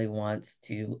 Nobody really wants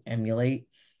to emulate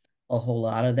a whole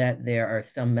lot of that. There are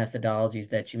some methodologies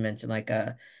that you mentioned, like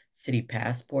a city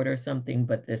passport or something,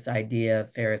 but this idea,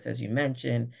 Ferris, as you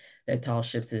mentioned, that tall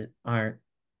ships aren't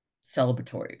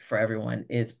celebratory for everyone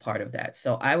is part of that.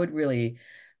 So I would really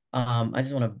I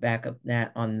just want to back up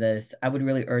Nat on this. I would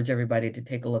really urge everybody to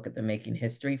take a look at the Making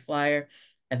History flyer.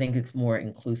 I think it's more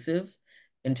inclusive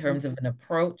in terms of an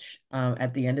approach.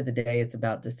 At the end of the day, it's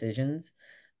about decisions.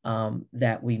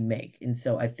 that we make. And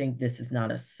so I think this is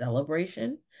not a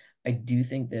celebration. I do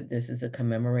think that this is a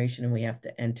commemoration, and we have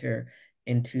to enter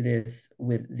into this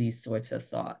with these sorts of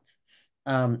thoughts.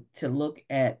 To look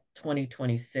at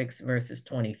 2026 versus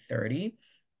 2030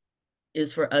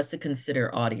 is for us to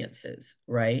consider audiences,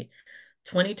 right?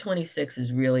 2026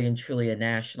 is really and truly a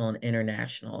national and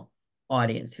international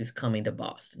audience who's coming to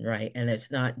Boston, right? And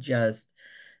it's not just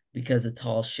because of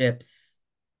Tall Ships.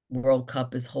 World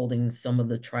Cup is holding some of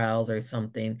the trials or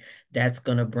something that's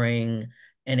going to bring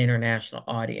an international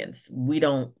audience. I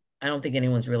don't think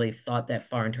anyone's really thought that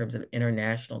far in terms of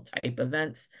international type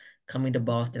events coming to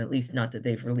Boston, at least not that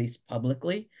they've released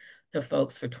publicly to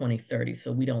folks for 2030.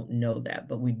 So we don't know that,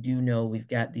 but we do know we've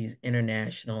got these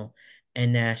international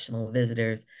and national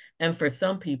visitors. And for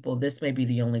some people, this may be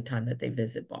the only time that they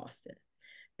visit Boston.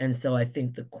 And so I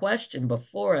think the question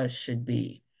before us should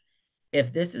be,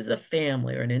 if this is a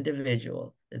family or an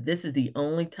individual, that this is the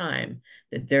only time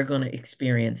that they're going to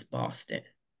experience Boston,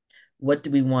 what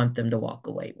do we want them to walk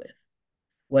away with?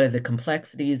 What are the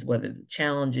complexities? What are the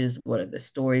challenges? What are the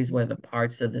stories? What are the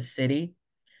parts of the city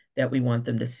that we want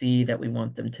them to see, that we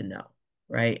want them to know,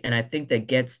 right? And I think that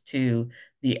gets to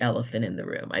the elephant in the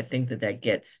room. I think that that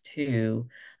gets to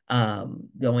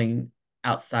going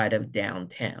outside of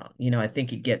downtown. I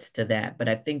think it gets to that, but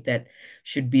I think that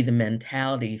should be the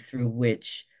mentality through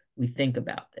which we think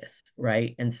about this,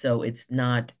 right? And so it's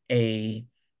not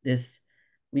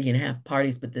we can have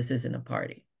parties, but this isn't a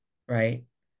party, right?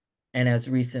 And as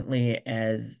recently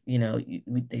as,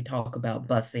 they talk about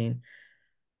busing,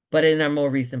 but in our more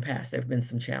recent past, there have been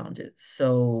some challenges.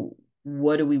 So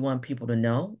what do we want people to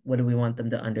know? What do we want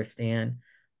them to understand?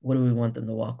 What do we want them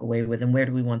to walk away with? And where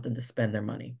do we want them to spend their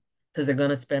money? Because they're going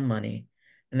to spend money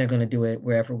and they're going to do it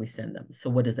wherever we send them. So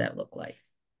what does that look like?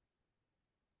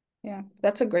 Yeah,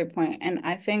 that's a great point. And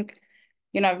I think,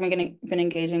 I've been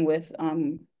engaging with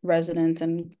residents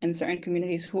and in certain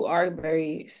communities who are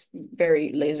very,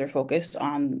 very laser focused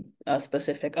on a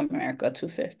specific America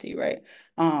 250, right?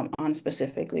 On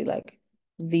specifically like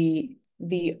the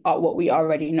what we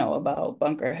already know about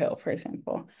Bunker Hill, for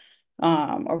example,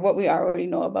 or what we already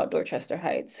know about Dorchester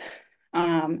Heights.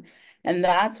 And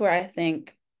that's where I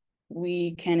think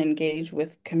we can engage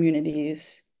with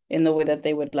communities in the way that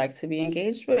they would like to be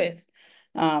engaged with.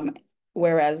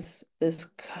 Whereas this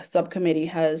subcommittee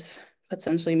has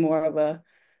potentially more of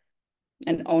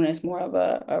an onus, more of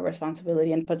a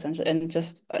responsibility and potential and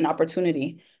just an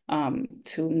opportunity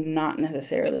to not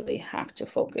necessarily have to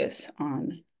focus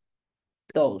on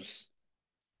those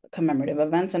commemorative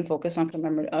events and focus on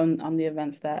on the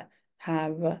events that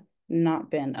have not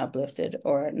been uplifted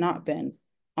or not been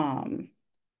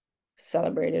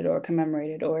celebrated or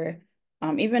commemorated or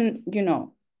even,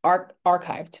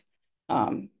 archived,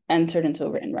 entered into a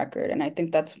written record. And I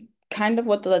think that's kind of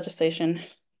what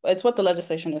it's what the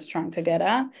legislation is trying to get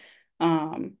at.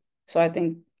 So I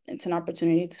think it's an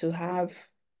opportunity to have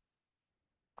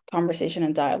conversation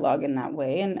and dialogue in that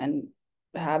way and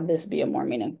have this be a more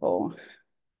meaningful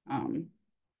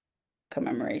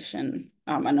commemoration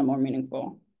and a more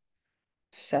meaningful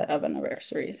set of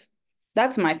anniversaries.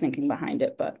 That's my thinking behind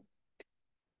it, but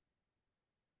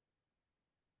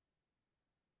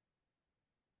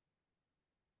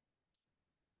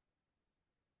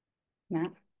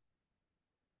Matt?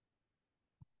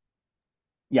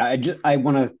 Yeah, I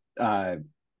want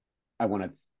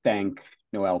to thank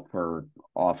Noelle for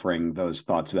offering those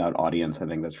thoughts about audience. I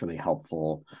think that's really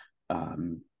helpful.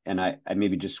 And I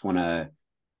maybe just want to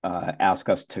ask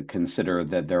us to consider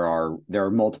that there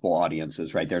are multiple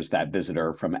audiences, right? There's that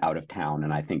visitor from out of town,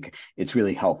 and I think it's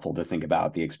really helpful to think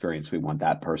about the experience we want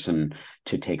that person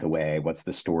to take away. What's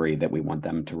the story that we want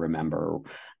them to remember?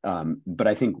 But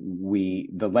I think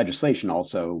the legislation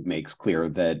also makes clear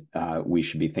that we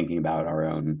should be thinking about our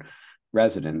own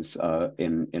residents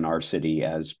in our city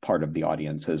as part of the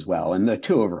audience as well. And the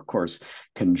two are, of course,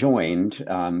 conjoined.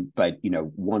 But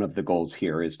one of the goals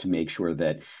here is to make sure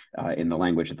that in the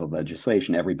language of the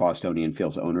legislation, every Bostonian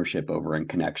feels ownership over and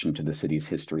connection to the city's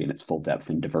history and its full depth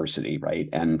and diversity, right?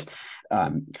 And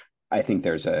I think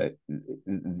that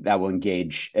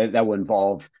will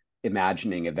involve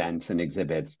imagining events and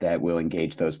exhibits that will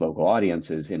engage those local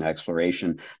audiences in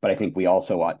exploration. But I think we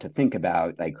also ought to think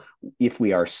about, like, if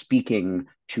we are speaking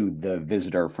to the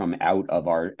visitor from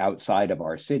outside of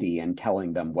our city and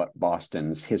telling them what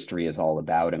Boston's history is all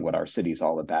about and what our city's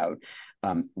all about,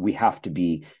 we have to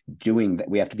be doing that.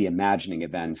 We have to be imagining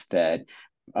events that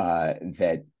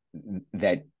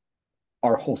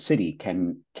our whole city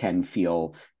can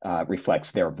feel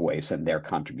reflects their voice and their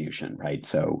contribution, right?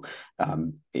 So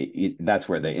that's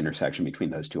where the intersection between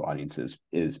those two audiences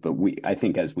is. But I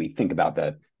think as we think about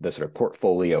the sort of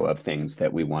portfolio of things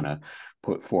that we want to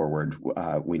put forward,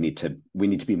 we need to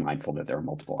be mindful that there are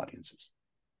multiple audiences.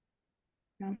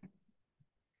 Yeah.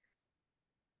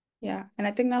 Yeah, and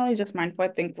I think not only just mindful, I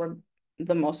think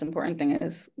the most important thing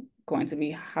is going to be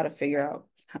how to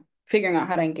figuring out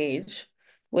how to engage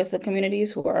with the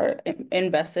communities who are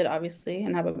invested, obviously,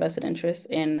 and have a vested interest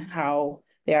in how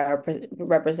they are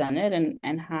represented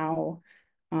and how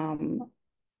and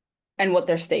what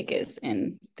their stake is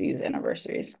in these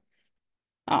anniversaries.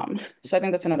 So I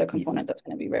think that's another component that's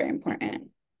going to be very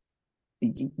important.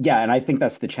 Yeah, and I think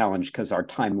that's the challenge because our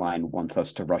timeline wants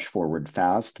us to rush forward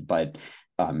fast, but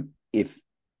if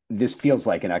this feels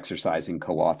like an exercise in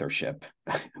co-authorship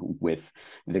with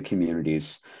the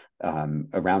communities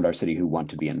around our city who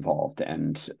want to be involved,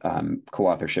 and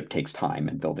co-authorship takes time,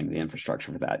 and building the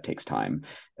infrastructure for that takes time.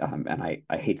 And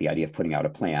I hate the idea of putting out a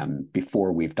plan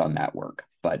before we've done that work,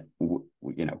 but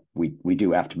we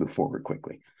do have to move forward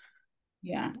quickly.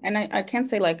 Yeah, and I can't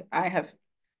say like I have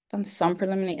done some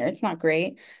preliminary. It's not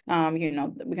great. We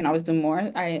can always do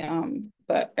more.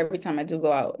 But every time I do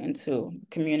go out into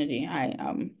community,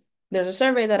 there's a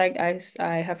survey that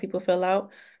I have people fill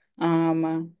out.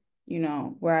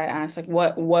 Where I ask like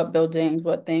what buildings,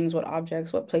 what things, what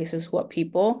objects, what places, what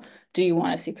people do you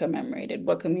want to see commemorated?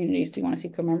 What communities do you want to see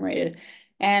commemorated?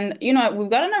 And we've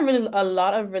gotten a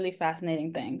lot of really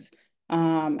fascinating things.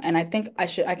 And I think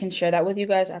I can share that with you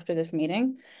guys after this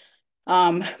meeting.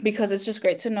 Because it's just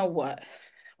great to know what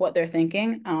they're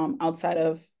thinking outside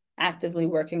of actively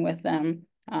working with them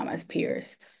as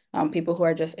peers, people who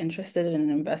are just interested and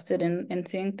invested in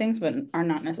seeing things, but are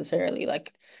not necessarily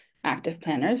like active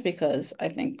planners, because I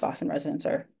think Boston residents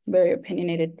are very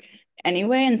opinionated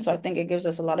anyway, and so I think it gives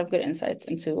us a lot of good insights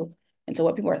into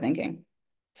what people are thinking.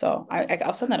 So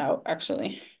I'll send that out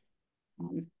actually.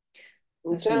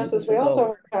 Genesis, we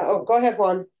also go ahead,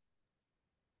 Juan.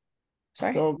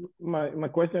 Sorry. So my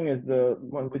question is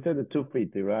when we said the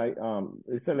 250, right?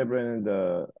 It's celebrating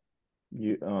the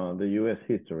U.S.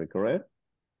 history, correct?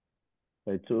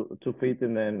 Like 250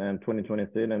 and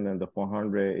 2026, and then the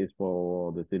 400 is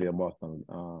for the city of Boston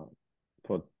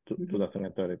for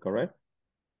 2030, correct?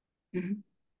 Mm-hmm.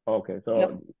 Okay, so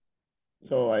yep.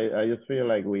 So I just feel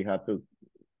like we have to,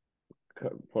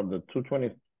 for the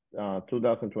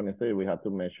 2023, we have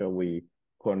to make sure we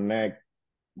connect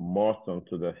Boston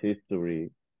to the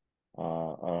history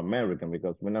American,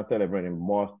 because we're not celebrating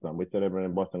Boston, we're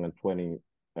celebrating Boston in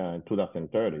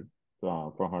 2030,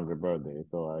 400 birthday.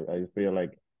 So I just feel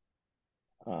like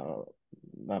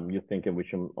I'm just thinking we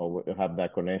should have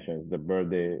that connection, the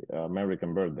birthday,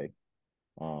 American birthday,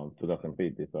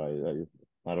 2050. So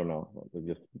I don't know,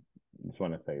 just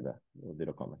want to say that, a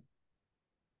little comment.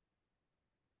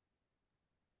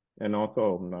 And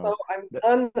also,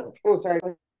 sorry.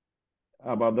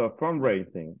 About the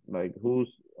fundraising, like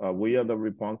we are the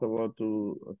responsible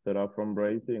to set up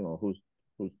fundraising, or who's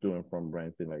doing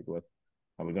fundraising? Like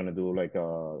are we gonna do like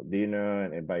a dinner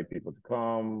and invite people to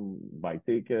come, buy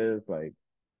tickets? Like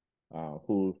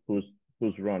who's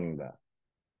running that?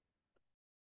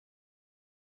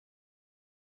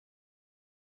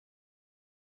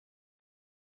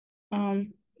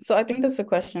 So I think that's a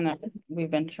question that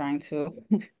we've been trying to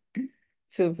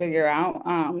figure out,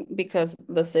 because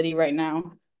the city right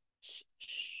now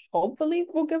hopefully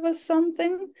will give us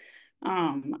something.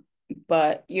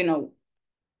 But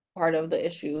part of the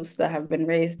issues that have been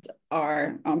raised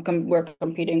are we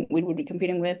would be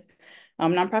competing with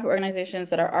nonprofit organizations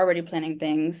that are already planning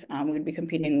things. We'd be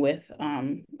competing with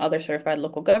other certified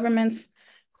local governments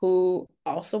who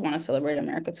also want to celebrate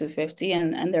America 250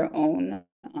 and their own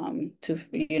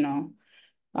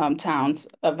towns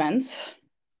events.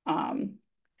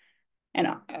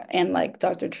 And like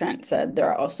Dr. Trent said, there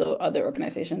are also other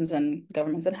organizations and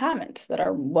governments that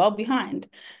are well behind.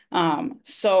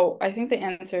 So I think the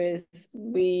answer is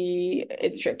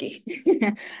it's tricky.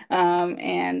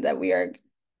 And that we are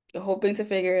hoping to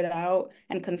figure it out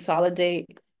and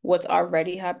consolidate what's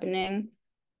already happening,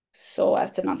 so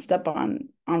as to not step on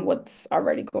what's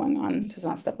already going on, to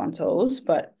not step on toes.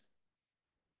 But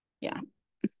yeah.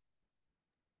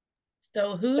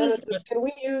 So Genesis, can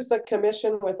we use a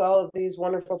commission with all of these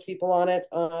wonderful people on it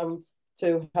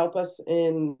to help us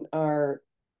in our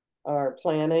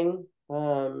planning?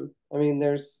 I mean,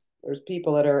 there's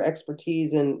people that are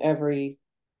expertise in every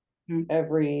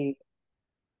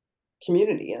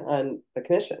community on the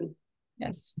commission.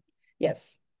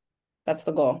 Yes, that's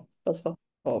the goal. That's the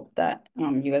hope, that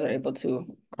you guys are able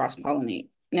to cross-pollinate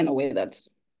in a way that's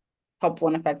helpful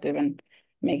and effective and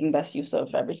making best use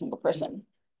of every single person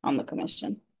on the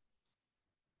commission.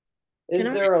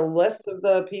 Is there a list of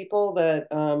the people that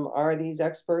are these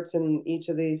experts in each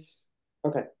of these?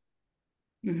 Okay.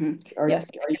 Are Yes,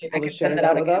 you able to can share send it that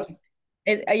out with again. us?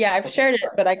 Yeah, I've Okay, shared it,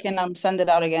 sorry. but I can send it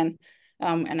out again.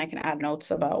 And I can add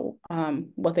notes about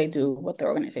what they do, what their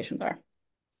organizations are.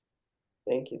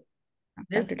 Thank you.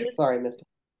 This, Sorry, Mr.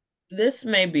 This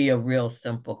may be a real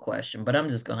simple question, but I'm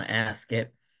just going to ask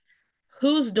it.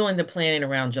 Who's doing the planning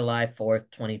around July 4th,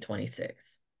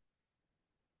 2026?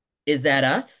 Is that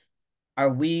us? Are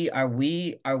we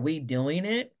doing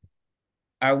it?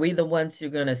 Are we the ones who are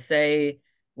going to say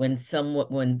when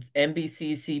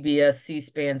NBC, CBS,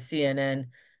 C-SPAN, CNN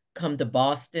come to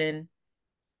Boston,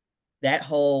 that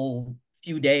whole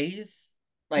few days?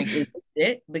 Like, is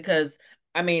it? Because,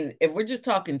 I mean, if we're just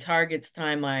talking targets,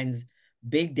 timelines,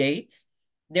 big dates,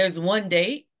 there's one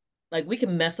date, like we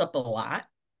can mess up a lot.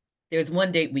 There's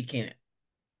one date we can't.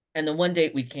 And the one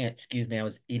date we can't, excuse me, I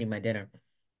was eating my dinner,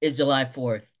 is July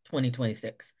 4th,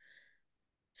 2026.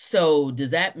 So does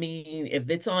that mean if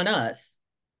it's on us,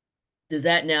 does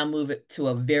that now move it to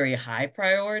a very high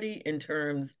priority in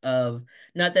terms of,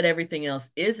 not that everything else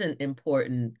isn't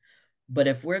important, but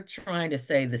if we're trying to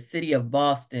say the city of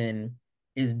Boston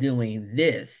is doing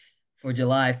this for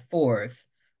July 4th,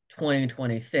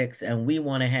 2026, and we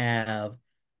want to have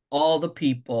all the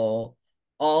people,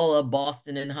 all of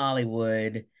Boston and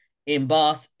Hollywood in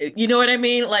Boston, you know what I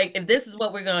mean? Like, if this is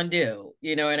what we're going to do,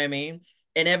 you know what I mean?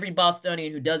 And every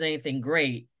Bostonian who does anything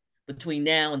great between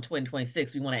now and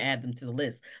 2026, we want to add them to the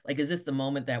list. Like, is this the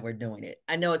moment that we're doing it?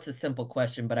 I know it's a simple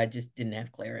question, but I just didn't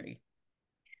have clarity.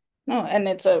 No, and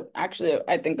it's actually,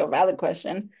 I think, a valid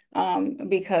question.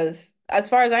 Because as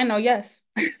far as I know, yes.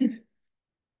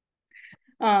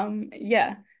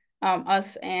 Yeah.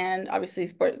 Us and obviously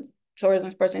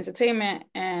tourism, sports, entertainment,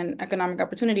 and economic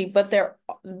opportunity, but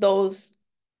those,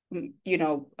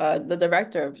 the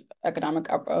director of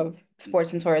of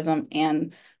sports and tourism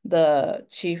and the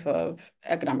chief of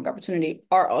economic opportunity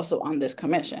are also on this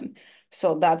commission.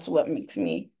 So that's what makes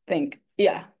me think,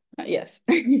 yeah, yes.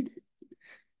 Sorry,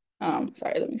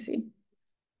 let me see.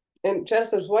 And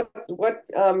Genesis, what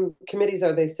committees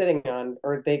are they sitting on,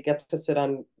 or they get to sit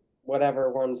on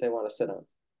whatever ones they want to sit on?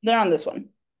 They're on this one.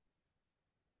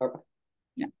 Okay.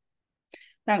 Yeah.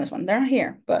 They're on this one. They're not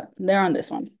here, but they're on this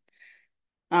one.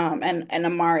 And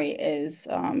Amari is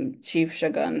Chief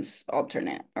Shogun's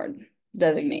alternate or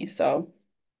designee, so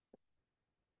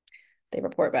they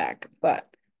report back. But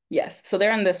yes, so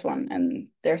they're on this one, and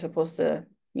they're supposed to,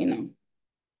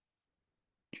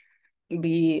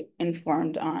 be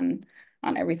informed on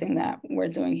everything that we're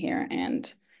doing here.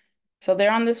 And so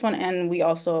they're on this one, and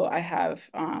I have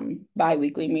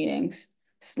bi-weekly meetings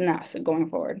going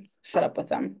forward set up with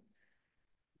them.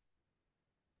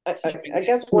 I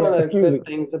guess one of the good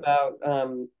things about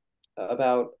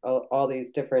all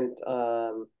these different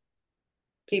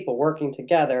people working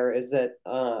together is that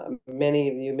many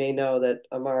of you may know that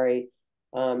Amari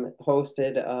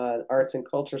hosted Arts and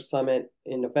Culture Summit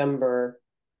in November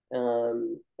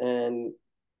and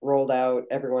rolled out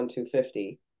Everyone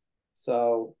 250.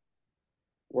 So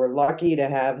we're lucky to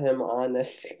have him on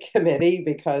this committee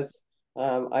because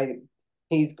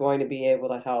he's going to be able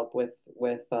to help with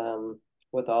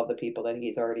all the people that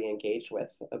he's already engaged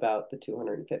with about the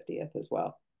 250th as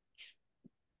well.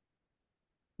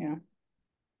 Yeah.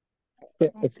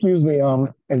 Excuse me,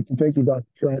 and thank you, Dr.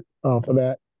 Trent, for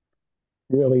that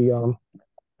really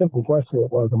simple question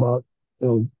it was about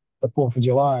the 4th of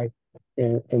July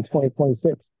in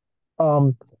 2026.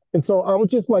 And so I would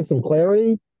just like some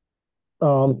clarity.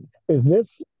 Is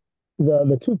this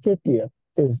the 250th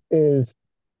is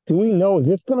do we know, is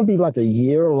this going to be like a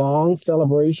year-long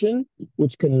celebration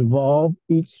which can involve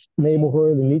each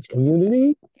neighborhood and each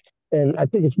community? And I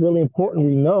think it's really important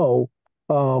we know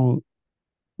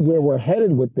where we're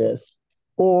headed with this,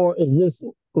 or is this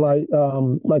like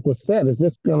was said, is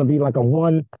this going to be like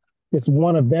this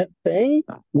one event thing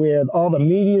where all the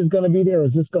media is going to be there?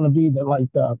 Is this going to be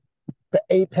the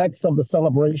apex of the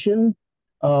celebration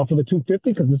for the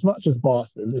 250? Because it's not just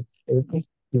Boston, it's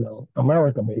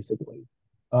America basically.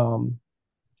 And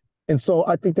so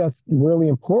I think that's really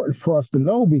important for us to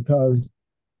know because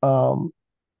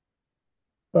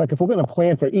like if we're going to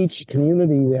plan for each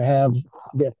community to have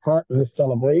their part in this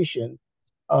celebration,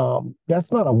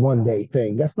 that's not a one-day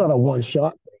thing. That's not a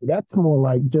one-shot thing. That's more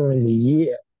like during the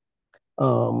year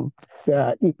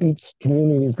that each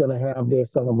community is going to have their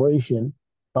celebration.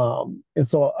 And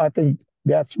so I think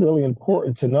that's really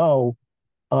important to know.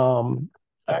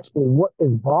 Actually, what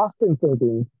is Boston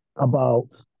thinking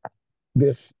about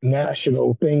this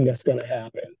national thing that's going to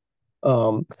happen.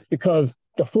 Because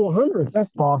the 400,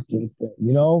 that's Boston's thing,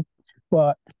 you know,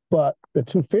 but the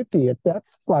 250,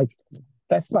 that's like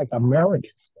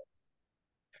America's thing.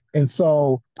 And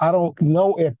so I don't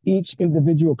know if each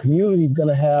individual community is going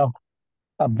to have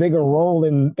a bigger role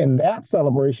in that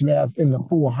celebration as in the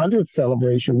 400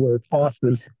 celebration where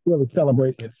Boston really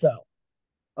celebrates itself.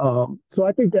 So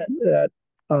I think that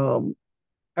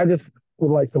I just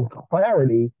would like some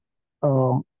clarity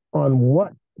on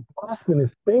what Boston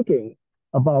is thinking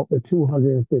about the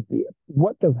 250th.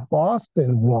 What does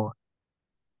Boston want?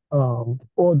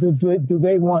 Or do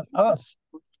they want us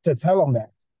to tell them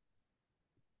that?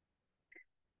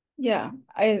 Yeah,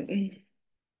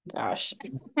 gosh.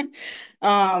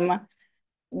 Um,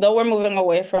 though we're moving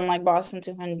away from like Boston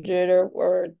 200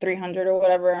 or 300 or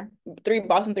whatever.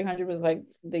 Boston 300 was like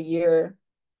the year,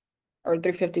 or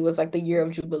 350 was like the year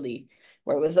of Jubilee,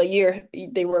 where it was a year,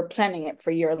 they were planning it for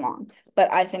year long.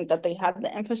 But I think that they have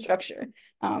the infrastructure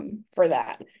for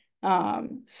that.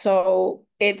 So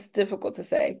it's difficult to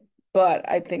say, but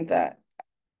I think that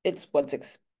it's what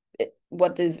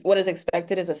is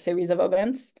expected is a series of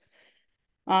events.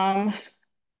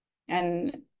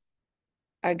 And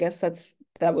I guess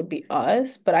that would be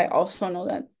us, but I also know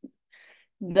that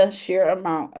the sheer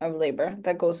amount of labor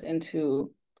that goes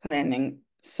into planning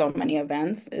so many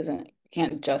events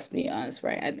can't just be us,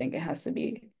 right? I think there has to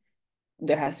be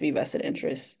vested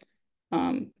interest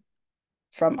um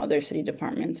from other city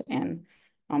departments and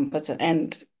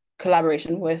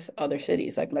collaboration with other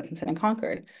cities like Lexington and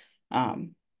Concord.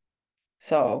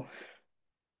 So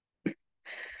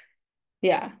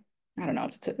yeah, I don't know.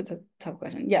 It's a tough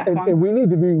question. Yeah, Juan. And we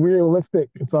need to be realistic.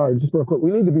 Sorry, just real quick.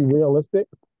 We need to be realistic.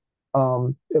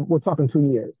 If we're talking 2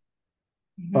 years.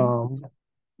 Mhm.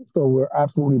 So we're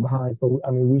absolutely behind. So I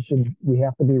mean, we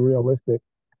have to be realistic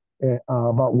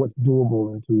about what's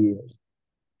doable in 2 years.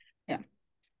 Yeah,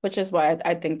 which is why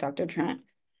I think Dr. Trent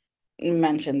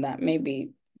mentioned that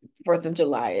maybe 4th of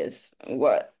July is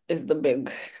what is the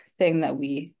big thing that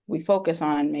we focus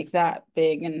on and make that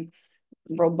big and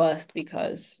robust,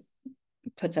 because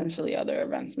potentially other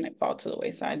events might fall to the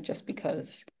wayside just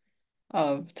because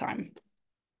of time.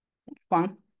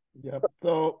 Juan? Yep.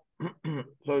 So,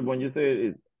 so when you say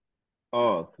it's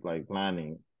us, like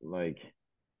planning, like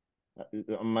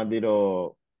I'm a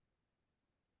little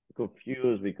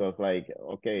confused because, like,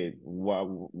 okay, what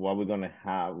we're gonna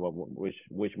have,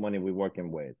 which money we're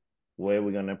working with, where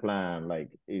we're gonna plan, like,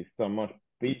 it's so much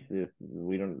pieces.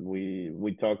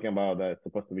 We talking about that it's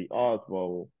supposed to be us,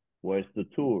 well, where's the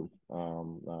tools?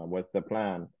 What's the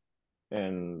plan?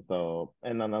 And so,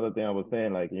 and another thing I was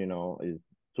saying, like, is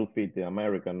 250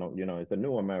 American, it's a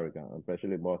new America,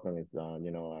 especially Boston is,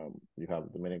 you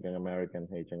have Dominican American,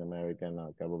 Haitian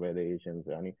American, Cabo Verde Asians,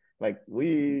 like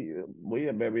we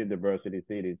a very diversity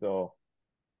city. So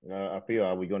I feel,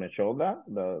 are we going to show that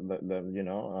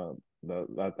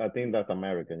I think that's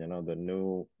American, the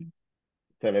new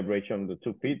celebration, the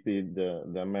 250,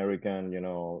 the American,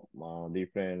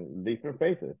 different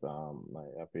faces.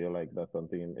 I feel like that's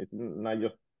something. It's not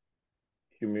just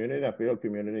community. I feel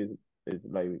community is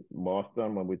like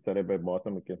Boston. When we celebrate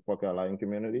Boston, we can focus a lot in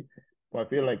community. But I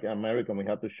feel like American, we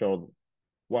have to show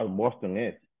what Boston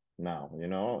is now.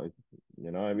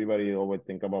 Everybody always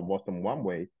think about Boston one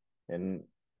way, and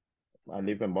I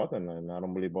live in Boston, and I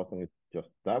don't believe Boston is just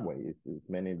that way. It's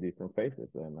many different faces,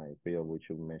 and I feel we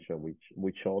should make sure we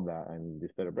show that in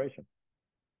this celebration.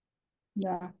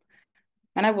 Yeah.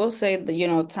 And I will say that,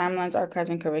 timelines, archives,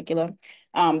 and curricula,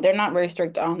 they're not very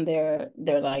strict on their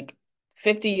like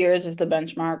 50 years is the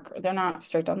benchmark. They're not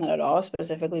strict on that at all,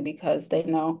 specifically because they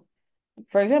know,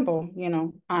 for example,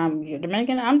 you're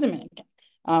Dominican, I'm Dominican.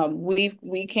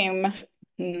 We came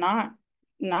not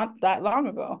that long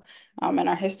ago. And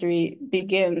our history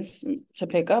begins to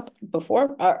pick up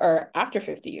before or after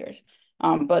 50 years.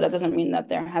 But that doesn't mean that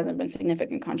there hasn't been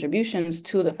significant contributions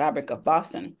to the fabric of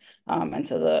Boston, and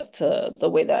to the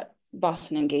way that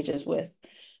Boston engages with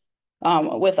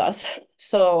us.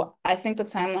 So I think the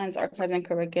timelines, archives, and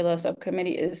curricula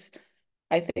subcommittee is,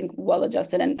 I think, well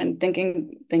adjusted and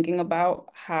thinking about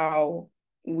how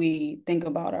we think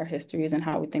about our histories and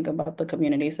how we think about the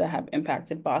communities that have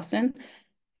impacted Boston,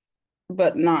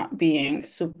 but not being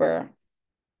super,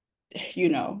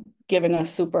 giving a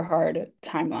super hard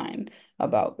timeline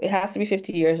about it has to be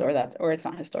 50 years or it's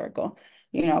not historical,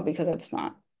 because that's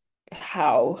not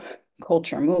how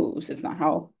culture moves. It's not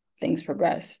how things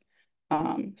progress.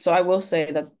 So I will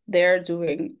say that they're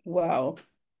doing well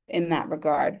in that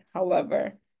regard.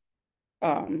 However,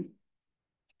 and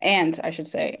I should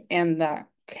say, and that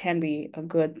can be a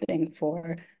good thing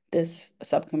for this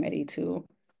subcommittee to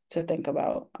to think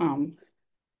about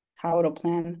how it'll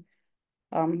plan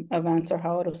events or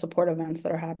how it'll support events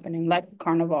that are happening, like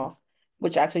Carnival,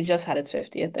 which actually just had its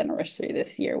 50th anniversary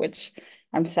this year, which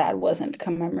I'm sad wasn't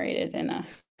commemorated in a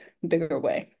bigger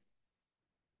way.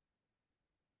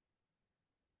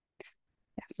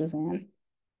 Yeah, Suzanne.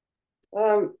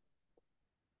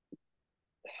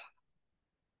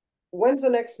 When's the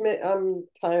next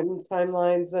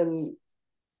timelines and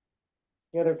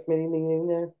the other committee meeting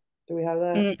there? Do we have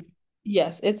that?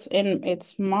 Yes,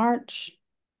 it's March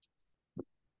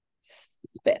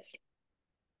 5th.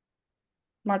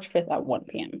 March 5th at 1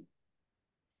 p.m.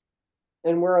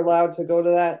 And we're allowed to go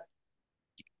to that?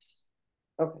 Yes.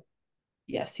 Okay.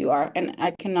 Yes, you are. And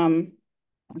I can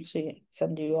actually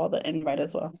send you all the invite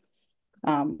as well.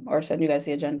 Or send you guys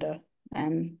the agenda.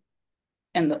 And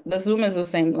the Zoom is the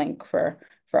same link for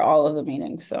all of the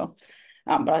meetings. So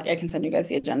but I can send you guys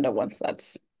the agenda once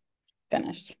that's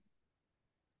finished.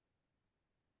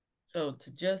 So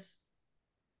to just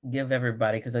give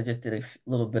everybody, because I just did a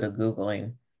little bit of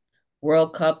Googling,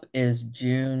 World Cup is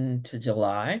June to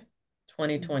July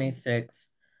 2026.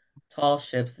 Tall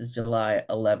Ships is July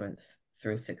 11th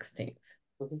through 16th.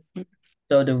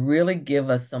 So to really give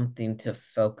us something to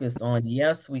focus on,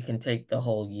 yes, we can take the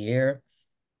whole year.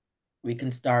 We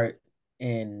can start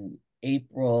in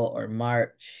April or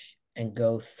March and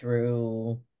go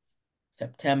through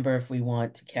September if we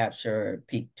want to capture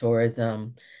peak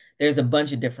tourism. There's a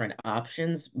bunch of different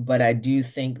options, but I do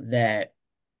think that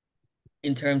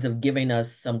in terms of giving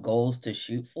us some goals to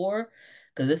shoot for,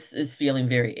 because this is feeling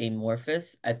very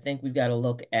amorphous, I think we've got to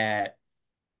look at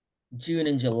June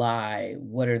and July.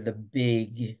 What are the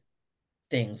big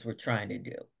things we're trying to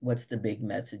do? What's the big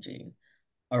messaging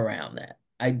around that?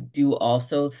 I do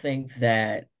also think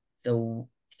that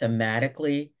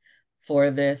thematically for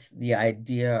this, the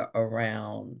idea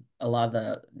around a lot of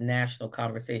the national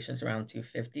conversations around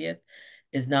 250th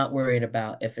is not worried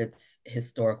about if it's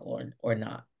historical or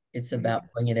not. It's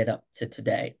about bringing it up to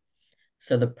today.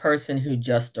 So the person who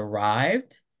just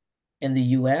arrived in the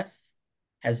US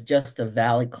has just a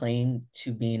valid claim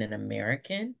to being an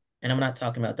American. And I'm not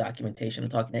talking about documentation, I'm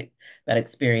talking about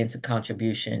experience and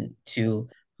contribution to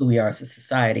who we are as a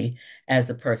society, as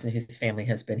a person whose family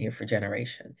has been here for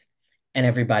generations, and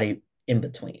everybody in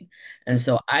between. And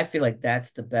so I feel like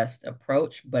that's the best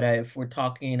approach. But if we're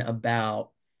talking about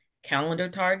calendar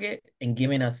target and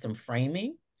giving us some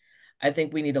framing, I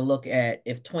think we need to look at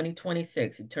if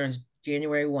 2026, it turns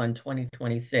January 1,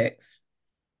 2026,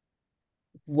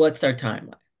 what's our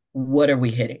timeline? What are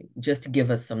we hitting? Just to give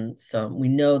us some, we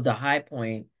know the high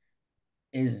point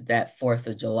is that 4th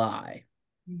of July.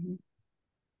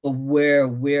 But where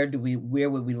would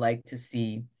we like to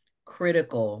see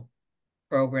critical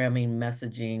programming,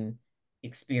 messaging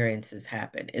experiences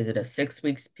happen? Is it a 6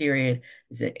 weeks period?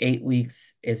 Is it 8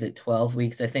 weeks? Is it 12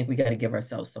 weeks? I think we got to give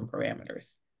ourselves some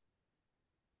parameters.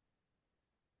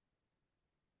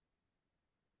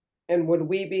 And would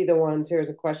we be the ones, here's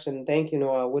a question, thank you,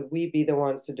 Noah, would we be the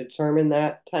ones to determine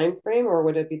that time frame, or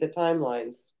would it be the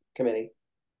timelines committee?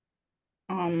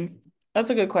 That's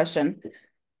a good question.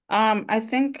 I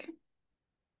think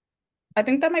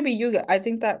that might be you guys. I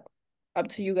think that up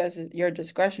to you guys is your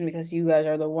discretion, because you guys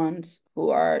are the ones who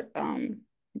are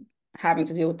having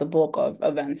to deal with the bulk of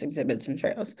events, exhibits, and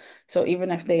trails. So even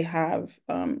if they have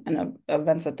an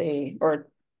events that they, or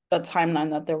a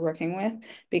timeline that they're working with,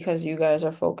 because you guys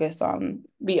are focused on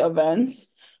the events,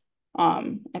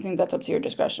 I think that's up to your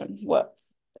discretion what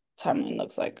timeline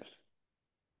looks like.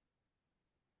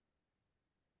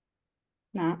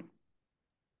 Matt?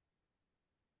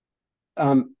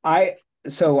 I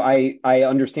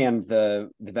understand the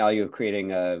value of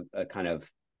creating a kind of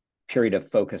period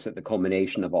of focus at the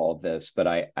culmination of all of this, but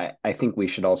I think we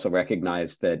should also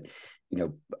recognize that, you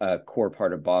know, a core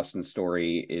part of Boston's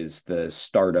story is the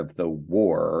start of the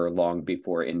war long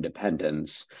before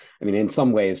independence. I mean, in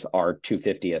some ways, our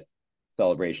 250th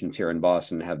celebrations here in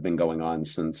Boston have been going on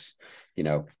since, you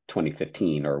know,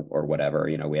 2015 or whatever.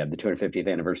 You know, we had the 250th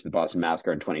anniversary of the Boston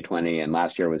Massacre in 2020, and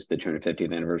last year was the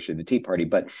 250th anniversary of the Tea Party.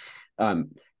 But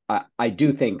I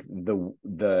do think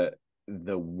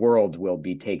the world will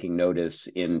be taking notice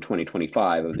in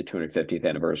 2025 of the 250th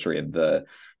anniversary of the,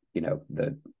 you know,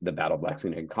 the Battle of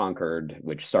Lexington and Concord,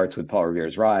 which starts with Paul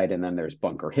Revere's Ride, and then there's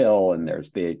Bunker Hill, and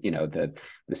there's the, you know, the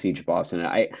Siege of Boston.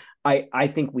 And I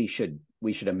think we should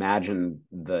imagine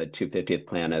the 250th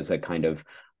plan as a kind of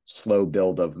slow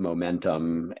build of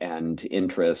momentum and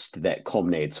interest that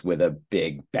culminates with a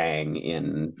big bang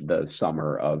in the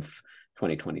summer of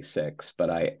 2026. But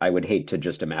I would hate to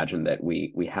just imagine that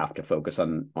we have to focus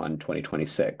on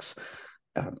 2026,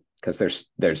 because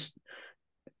there's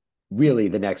really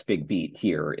the next big beat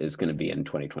here is going to be in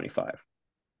 2025.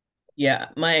 Yeah,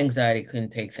 my anxiety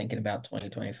couldn't take thinking about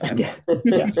 2025. Yeah,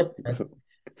 yeah.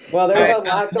 Well, there's Right. a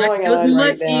lot It going was on right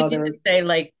much now. easier to say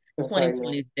like Oh, sorry, Neil.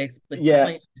 2026, but Yeah.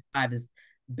 2025 is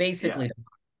basically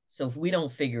tomorrow. So if we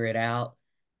don't figure it out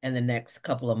in the next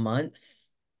couple of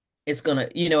months, it's gonna,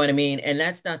 you know what I mean? And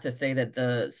that's not to say that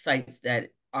the sites that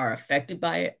are affected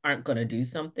by it aren't gonna do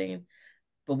something,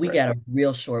 but we Right. got a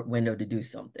real short window to do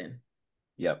something.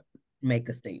 Yep. Make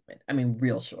a statement. I mean,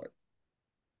 real short.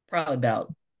 Probably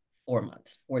about 4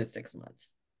 months, 4 to 6 months,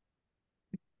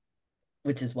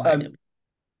 which is why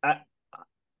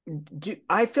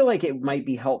I feel like it might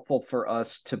be helpful for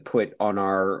us to put on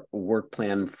our work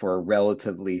plan for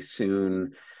relatively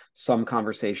soon some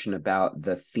conversation about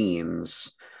the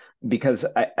themes, because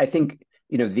I think,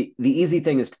 you know, the easy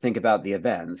thing is to think about the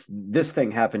events. This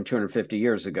thing happened 250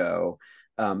 years ago.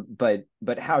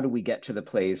 But how do we get to the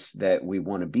place that we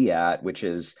want to be at, which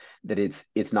is that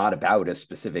it's not about a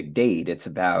specific date, it's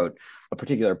about a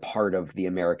particular part of the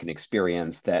American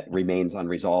experience that remains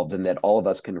unresolved and that all of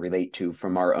us can relate to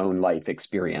from our own life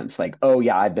experience. Like, oh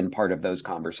yeah, I've been part of those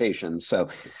conversations. So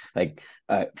like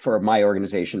for my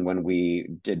organization, when we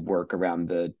did work around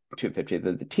the 250th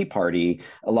of the Tea Party,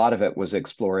 a lot of it was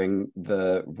exploring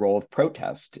the role of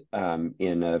protest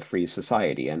in a free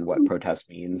society and what protest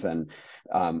means, and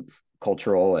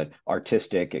cultural and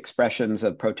artistic expressions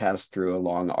of protest through a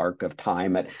long arc of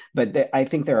time. But I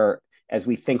think there are, as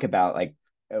we think about like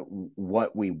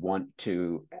what we want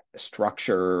to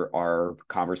structure our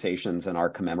conversations and our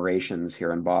commemorations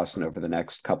here in Boston over the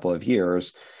next couple of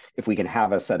years, if we can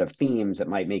have a set of themes, it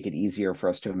might make it easier for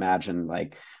us to imagine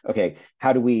like, okay,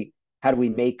 how do we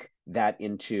make that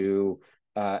into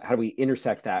how do we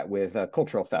intersect that with a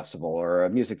cultural festival or a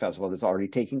music festival that's already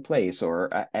taking place,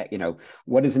 or you know,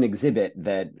 what is an exhibit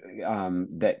that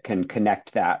that can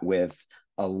connect that with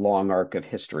a long arc of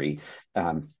history.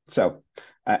 So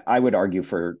I would argue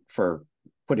for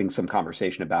putting some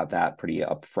conversation about that pretty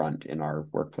upfront in our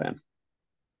work plan.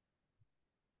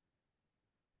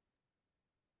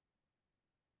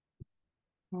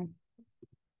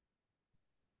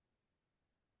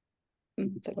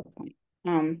 That's a good point.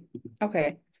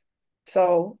 Okay.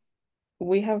 So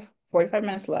we have 45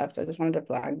 minutes left. I just wanted to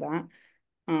flag that.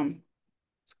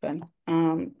 It's good.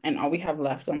 And all we have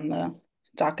left on the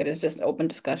docket is just open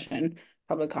discussion,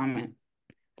 public comment.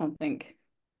 Don't think.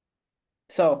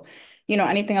 So, you know,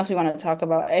 anything else we want to talk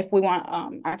about? If we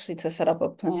want actually to set up a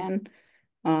plan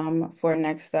for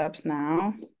next steps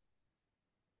now.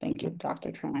 Thank you,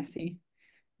 Dr. Tran. I see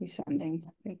you sending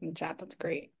in the chat. That's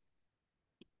great.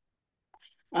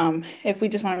 If we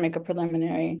just want to make a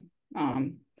preliminary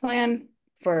plan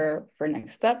for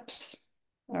next steps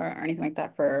or anything like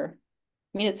that for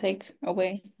me to take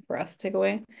away, for us to take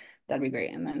away, that'd be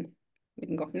great. And then we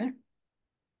can go from there.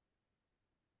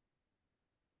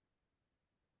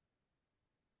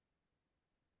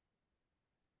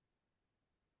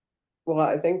 Well,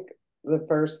 I think the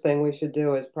first thing we should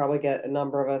do is probably get a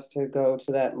number of us to go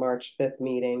to that March 5th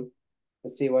meeting to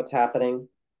see what's happening,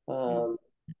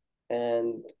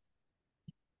 and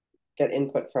get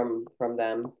input from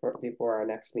them before our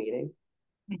next meeting.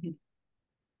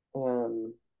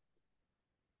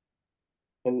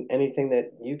 And anything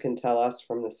that you can tell us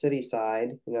from the city side,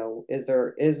 you know, is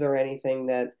there anything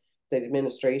that the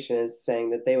administration is saying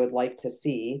that they would like to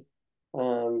see?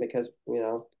 Because, you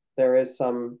know, there is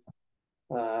some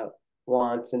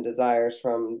wants and desires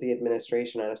from the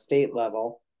administration on a state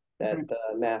level that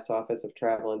the Mass Office of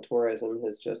Travel and Tourism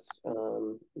has just,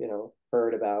 you know,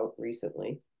 heard about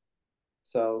recently.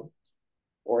 So,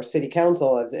 or city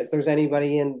council, if there's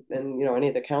anybody in, you know, any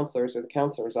of the counselors or the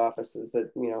counselors' offices that,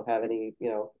 you know, have any,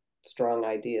 you know, strong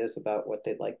ideas about what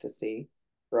they'd like to see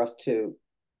for us to,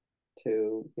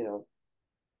 you know,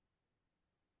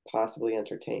 possibly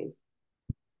entertain.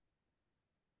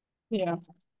 Yeah.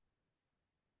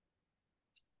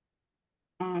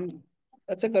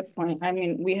 That's a good point. I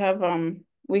mean, we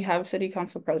have City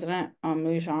Council President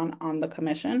Mujan on the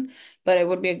commission, but it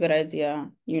would be a good idea,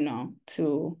 you know,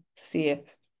 to see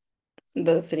if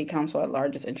the city council at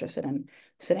large is interested in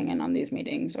sitting in on these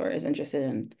meetings or is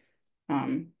interested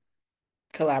in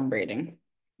collaborating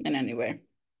in any way.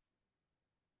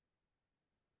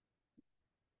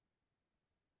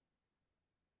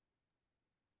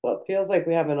 Well, it feels like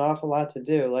we have an awful lot to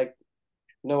do, like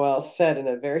Noelle said, in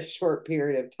a very short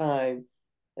period of time.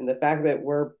 And the fact that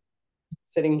we're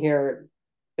sitting here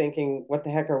thinking, what the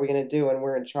heck are we going to do? And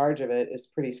we're in charge of it is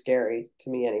pretty scary to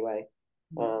me anyway.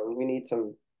 We need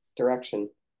some direction.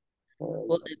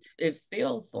 well, it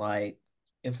feels like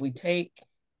if we take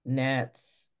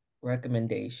Nat's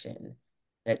recommendation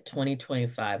that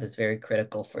 2025 is very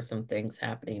critical for some things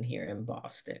happening here in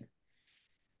Boston.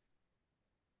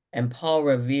 And Paul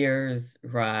Revere's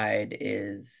ride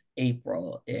is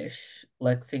April-ish.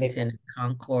 Lexington and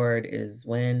Concord is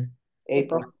when?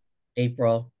 April.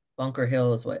 April. Bunker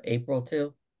Hill is what, April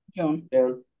too? June.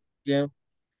 June.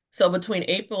 So between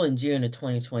April and June of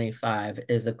 2025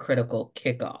 is a critical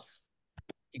kickoff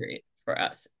period for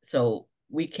us. So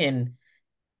we can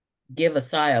give a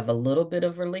sigh of a little bit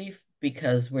of relief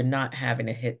because we're not having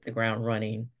to hit the ground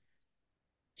running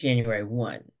January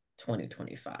 1,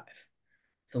 2025.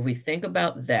 So if we think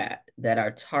about that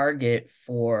our target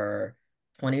for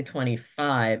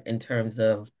 2025 in terms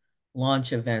of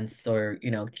launch events or,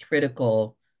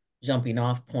 critical jumping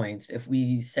off points, if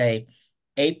we say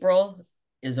April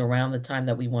is around the time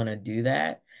that we want to do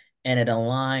that, and it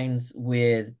aligns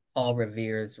with Paul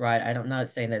Revere's, right? I'm not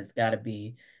saying that it's got to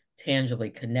be tangibly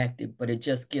connected, but it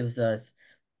just gives us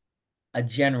a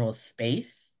general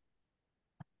space.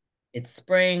 It's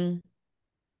spring.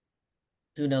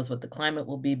 Who knows what the climate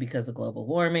will be because of global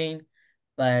warming,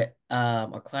 but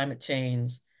or climate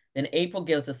change. Then April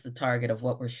gives us the target of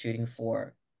what we're shooting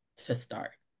for to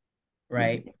start,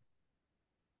 right?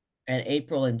 And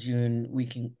April to June we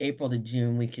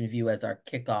can view as our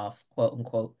kickoff, quote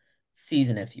unquote,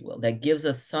 season, if you will. That gives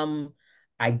us some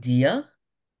idea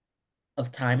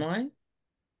of timeline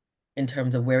in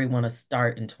terms of where we want to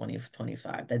start in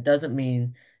 2025. That doesn't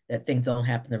mean that things don't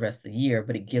happen the rest of the year,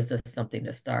 but it gives us something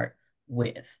to start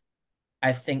with.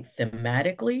 I think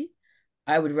thematically,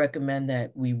 I would recommend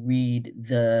that we read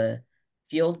the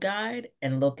field guide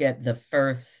and look at the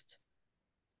first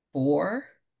four.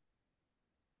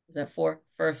 Is that four?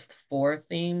 First four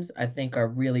themes, I think, are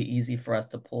really easy for us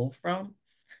to pull from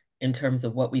in terms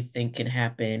of what we think can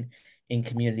happen in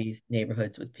communities,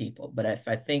 neighborhoods with people. But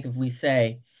if we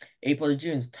say April to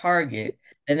June's target,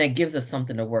 then that gives us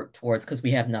something to work towards because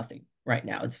we have nothing right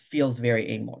now. It feels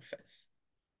very amorphous.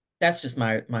 That's just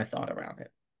my thought around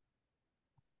it.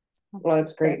 Well,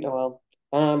 that's great, Noel.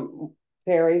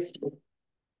 Terry.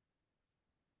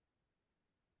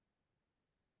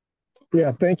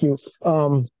 Yeah, thank you.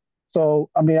 So,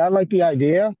 I mean, I like the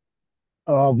idea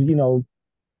of,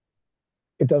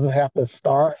 it doesn't have to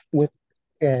start with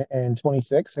in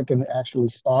 26. It can actually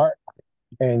start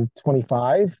in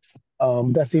 25.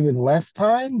 That's even less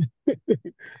time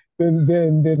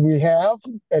than we have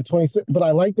at 26. But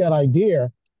I like that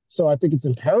idea. So I think it's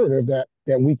imperative that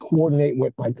we coordinate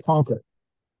with like Concord.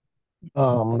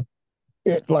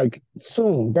 Like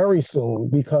soon, very soon,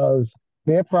 because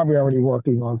they're probably already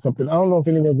working on something. I don't know if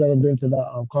anyone's ever been to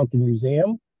the Concord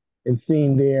Museum and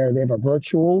seen they have a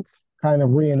virtual kind of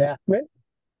reenactment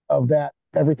of that,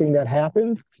 everything that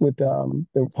happened with the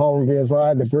Paul Revere's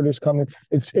ride, the British coming.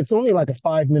 It's only like a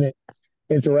 5-minute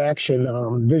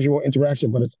interaction, visual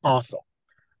interaction, but it's awesome.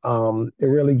 It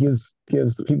really gives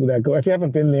the people that go. If you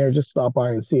haven't been there, just stop by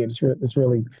and see it. It's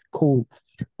really cool.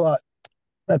 But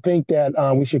I think that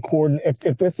we should coordinate.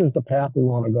 If this is the path we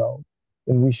want to go,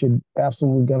 then we should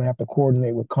absolutely gonna have to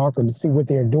coordinate with Concord to see what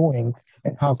they're doing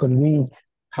and how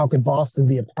could Boston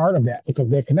be a part of that because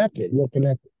they're connected. We're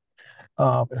connected.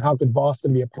 And how could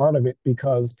Boston be a part of it?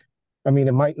 Because, I mean,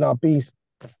 it might not be,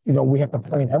 we have to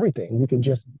plan everything. We can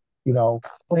just,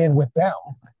 plan with them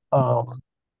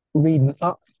leading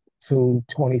up to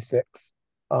 26.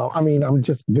 I mean, I'm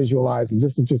just visualizing.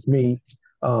 This is just me.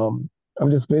 I'm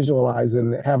just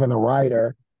visualizing having a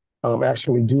rider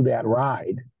actually do that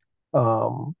ride.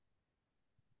 Do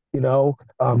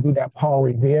that Paul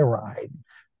Revere ride.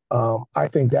 I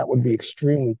think that would be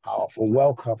extremely powerful,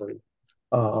 well covered.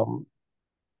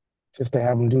 Just to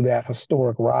have them do that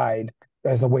historic ride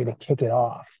as a way to kick it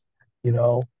off, you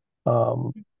know.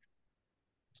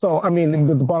 So I mean,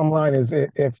 the bottom line is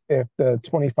if the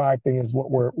 25 thing is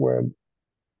what we're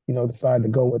decide to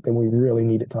go with, then we really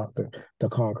need to talk to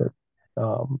Concord.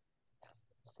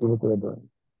 See what they're doing.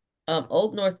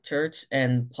 Old North Church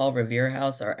and Paul Revere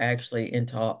House are actually in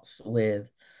talks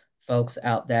with folks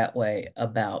out that way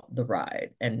about the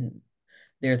ride. And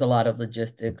there's a lot of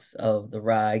logistics of the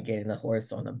ride, getting the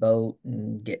horse on the boat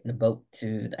and getting the boat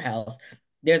to the house.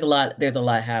 There's a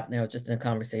lot happening. I was just in a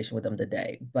conversation with them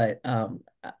today, but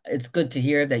it's good to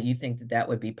hear that you think that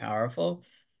would be powerful.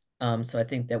 So I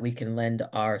think that we can lend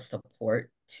our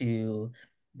support to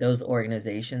those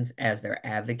organizations as they're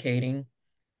advocating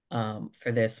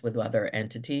for this with other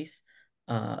entities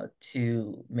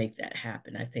to make that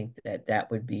happen. I think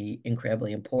that would be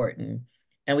incredibly important.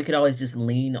 And we could always just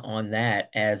lean on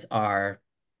that as our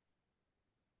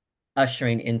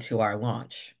ushering into our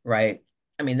launch, right?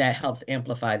 I mean, that helps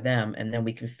amplify them. And then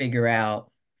we can figure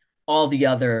out all the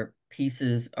other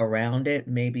pieces around it.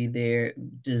 Maybe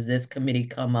does this committee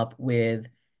come up with,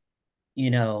 you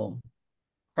know,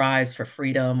 prize for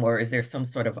freedom, or is there some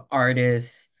sort of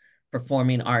artist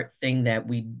performing art thing that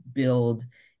we build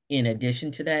in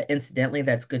addition to that? Incidentally,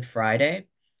 that's Good Friday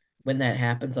when that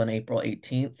happens on April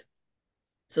 18th.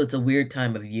 So it's a weird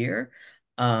time of year.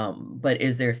 But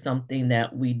is there something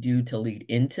that we do to lead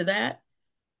into that,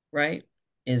 right?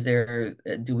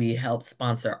 Do we help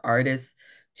sponsor artists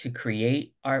to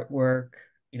create artwork?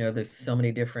 You know, there's so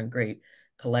many different great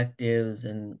collectives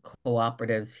and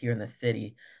cooperatives here in the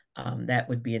city. That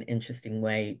would be an interesting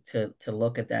way to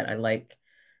look at that. I like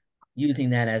using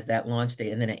that as that launch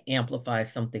date, and then it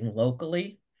amplifies something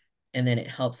locally, and then it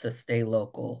helps us stay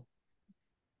local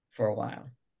for a while.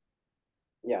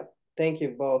 Yeah, thank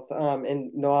you both.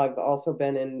 And no, I've also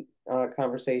been in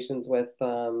conversations with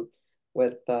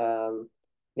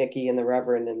Nikki and the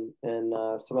Reverend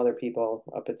and some other people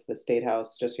up at the State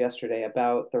House just yesterday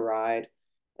about the ride,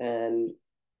 and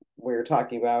we were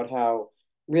talking about how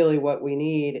really what we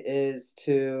need is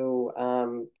to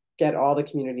get all the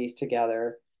communities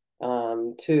together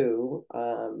to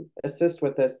assist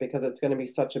with this, because it's going to be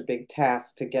such a big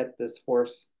task to get this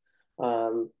horse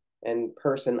and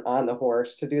person on the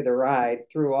horse to do the ride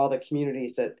through all the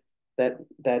communities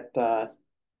that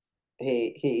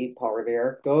Paul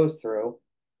Revere goes through.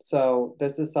 So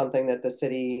this is something that the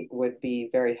city would be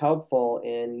very helpful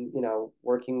in, you know,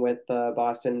 working with the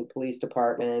Boston Police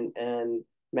Department and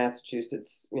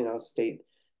Massachusetts, you know, state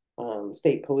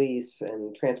police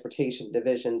and transportation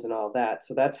divisions and all that.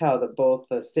 So that's how both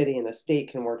the city and the state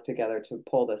can work together to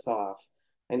pull this off.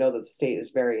 I know that the state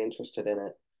is very interested in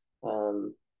it.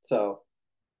 So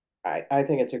I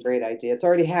think it's a great idea. It's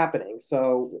already happening.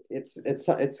 So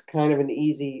it's kind of an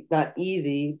easy, not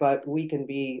easy, but we can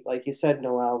be, like you said,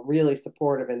 Noelle, really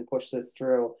supportive and push this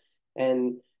through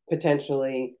and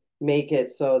potentially make it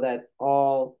so that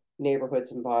all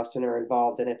neighborhoods in Boston are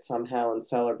involved in it somehow and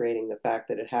celebrating the fact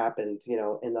that it happened, you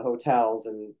know, in the hotels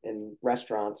and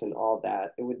restaurants and all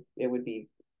that. It would be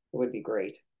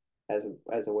great as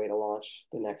a way to launch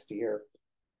the next year.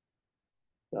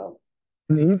 So.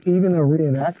 Even a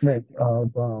reenactment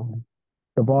of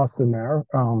the Boston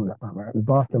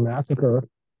Massacre,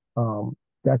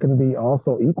 that can be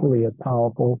also equally as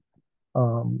powerful.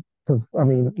 Because I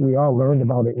mean, we all learned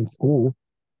about it in school,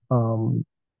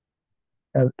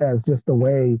 as just a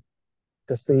way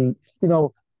to see, you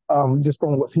know, just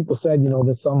from what people said, you know,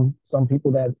 there's some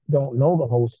people that don't know the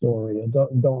whole story or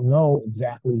don't know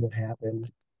exactly what happened.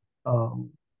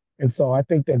 And so I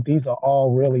think that these are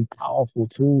all really powerful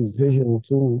tools, visual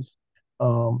tools,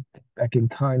 that can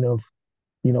kind of,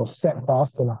 you know, set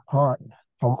Boston apart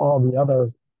from all the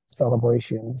other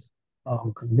celebrations,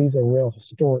 because these are real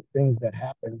historic things that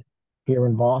happened here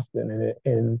in Boston.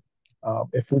 And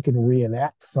if we can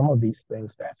reenact some of these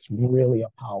things, that's really a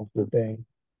powerful thing.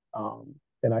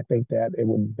 And I think that it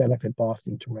would benefit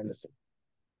Boston tremendously.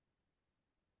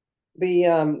 The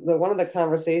one of the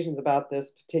conversations about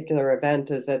this particular event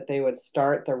is that they would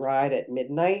start the ride at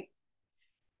midnight,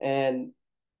 and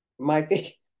my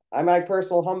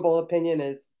personal humble opinion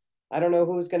is I don't know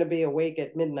who's going to be awake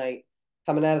at midnight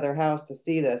coming out of their house to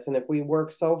see this. And if we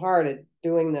work so hard at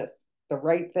doing this the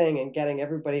right thing and getting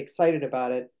everybody excited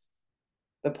about it,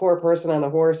 the poor person on the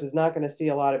horse is not going to see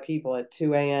a lot of people at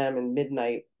 2 a.m. and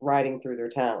midnight riding through their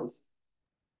towns.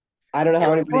 I don't know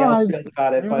how anybody else feels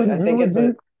about it, but I think it's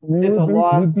a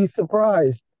loss. You'd be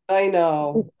surprised. I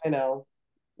know.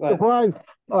 But surprised.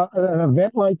 An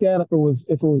event like that, if it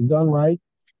was done right,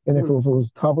 and if it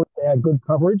was covered, they had good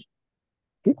coverage,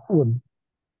 people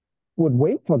would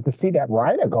wait to see that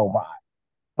rider go by.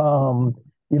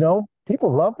 You know,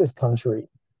 people love this country.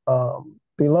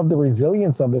 They love the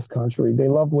resilience of this country. They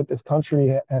love what this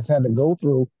country has had to go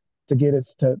through to get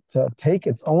to take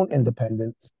its own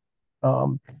independence.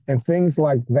 And things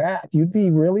like that, you'd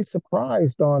be really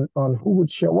surprised on who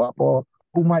would show up or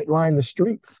who might line the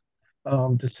streets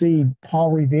to see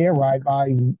Paul Revere ride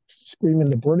by screaming,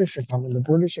 "The British are coming! The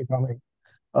British are coming!"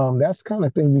 That's the kind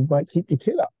of thing you might keep your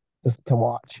kid up to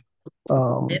watch.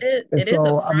 It is a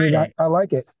Friday. I mean, I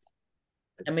like it.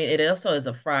 I mean, it also is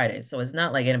a Friday, so it's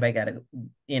not like anybody got to,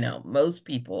 you know, most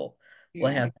people will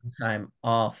have some time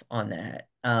off on that.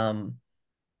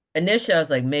 Initially, I was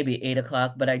like maybe 8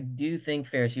 o'clock, but I do think,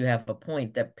 Ferris, you have a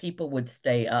point that people would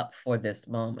stay up for this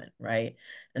moment, right?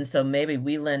 And so maybe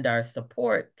we lend our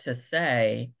support to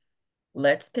say,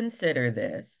 let's consider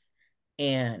this,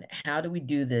 and how do we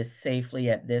do this safely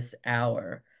at this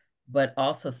hour, but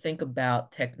also think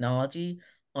about technology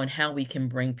on how we can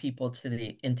bring people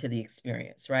into the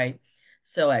experience, right?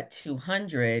 So at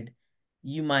 200,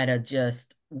 you might have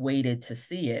just waited to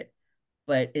see it,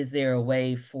 but is there a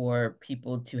way for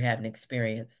people to have an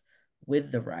experience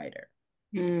with the rider?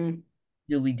 Mm.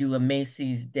 Do we do a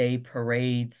Macy's Day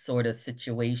Parade sort of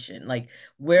situation? Like,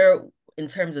 where, in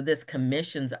terms of this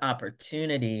commission's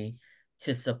opportunity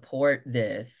to support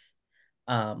this,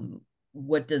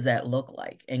 what does that look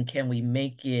like? And can we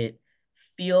make it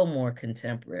feel more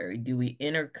contemporary? Do we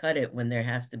intercut it when there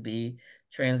has to be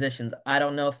transitions? I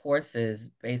don't know if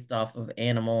horses, based off of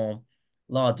animal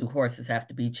law, do horses have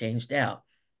to be changed out?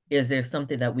 Is there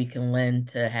something that we can lend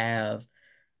to have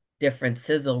different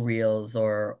sizzle reels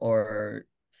or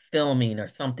filming or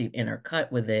something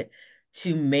intercut with it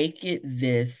to make it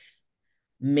this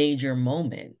major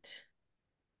moment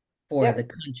for Yep. the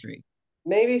country?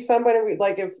 Maybe somebody,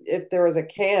 like if there was a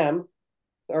cam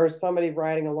or somebody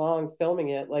riding along filming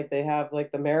it, like they have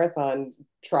like the marathon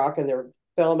truck and they're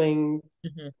filming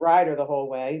rider the whole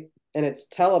way and it's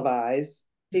televised,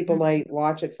 people might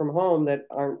watch it from home that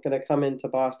aren't going to come into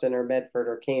Boston or Medford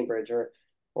or Cambridge or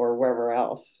wherever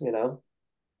else, you know.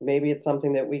 Maybe it's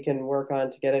something that we can work on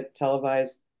to get it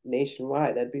televised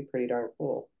nationwide. That'd be pretty darn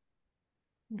cool.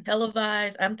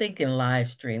 Televised, I'm thinking live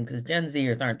stream, because Gen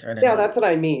Zers aren't turning Yeah, on. that's what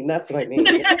I mean. That's what I mean.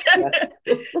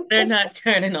 They're not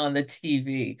turning on the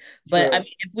TV. But I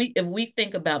mean, if we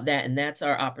think about that, and that's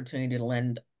our opportunity to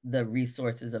lend the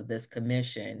resources of this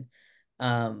commission,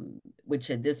 which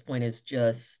at this point is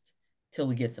just till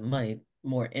we get some money,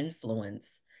 more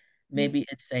influence. Maybe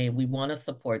it's saying we want to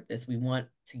support this. We want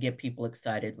to get people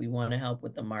excited. We want to help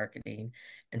with the marketing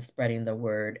and spreading the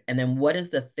word. And then what is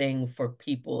the thing for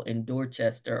people in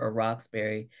Dorchester or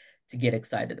Roxbury to get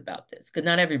excited about this? Because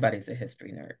not everybody's a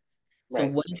history nerd. So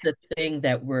Right. what is the thing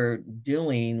that we're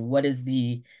doing? What is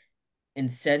the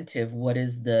incentive? What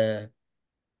is the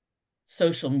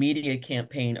social media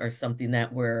campaign or something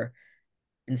that we're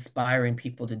inspiring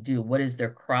people to do? What is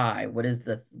their cry? What is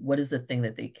the thing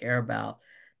that they care about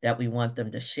that we want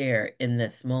them to share in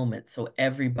this moment? So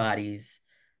everybody's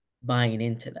buying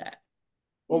into that.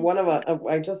 Well,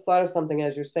 I just thought of something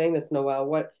as you're saying this, Noel.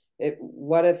 What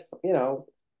if, you know,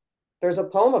 there's a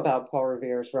poem about Paul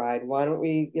Revere's ride. Why don't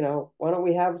we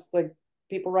have like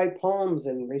people write poems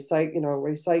and recite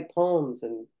poems,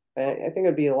 and I think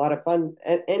it'd be a lot of fun.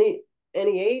 And any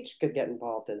age could get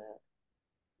involved in that.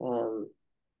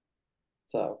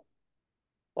 So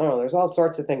I don't know, there's all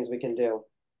sorts of things we can do.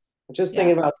 I'm just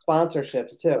thinking about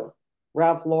sponsorships too.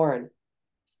 Ralph Lauren.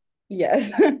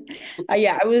 Yes.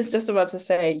 Yeah, I was just about to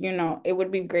say, it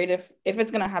would be great if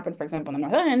it's gonna happen, for example, in the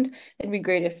North End, it'd be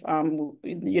great if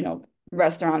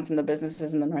restaurants and the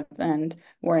businesses in the North End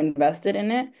were invested in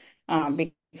it.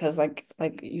 Because like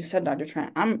you said, Dr.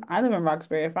 Trent, I live in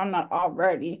Roxbury. If I'm not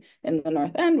already in the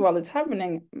North End while it's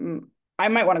happening, I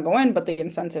might want to go in, but the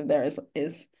incentive there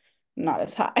is not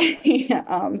as high.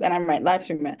 And I might live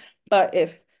stream it. But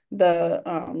if the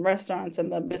restaurants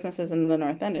and the businesses in the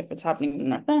North End, if it's happening in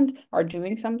the North End, are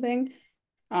doing something,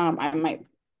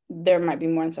 there might be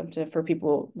more incentive for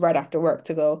people right after work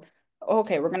to go,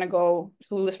 okay, we're gonna go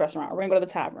to this restaurant, or we're gonna go to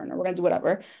the tavern, or we're gonna do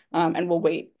whatever, and we'll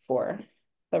wait for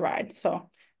the ride. So,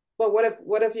 but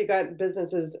what if you got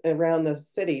businesses around the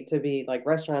city to be like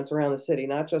restaurants around the city,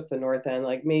 not just the North End?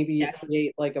 Like maybe you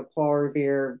create like a Paul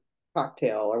Revere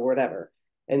cocktail or whatever,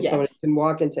 and so it can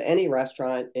walk into any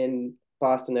restaurant in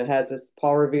Boston that has this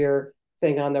Paul Revere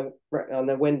thing on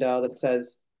the window that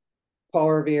says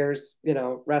Paul Revere's,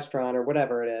 restaurant or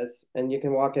whatever it is, and you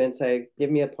can walk in and say,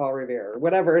 "Give me a Paul Revere," or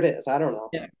whatever it is. I don't know.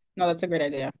 Yeah, no, that's a great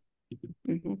idea.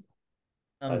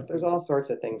 But there's all sorts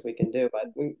of things we can do,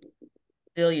 but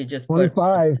Celia just put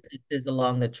 25 businesses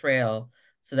along the trail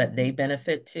so that they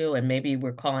benefit too. And maybe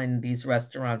we're calling these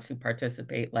restaurants who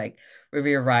participate like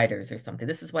Revere Riders or something.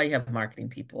 This is why you have marketing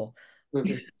people.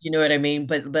 You know what I mean?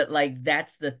 But like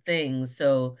that's the thing.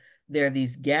 So there are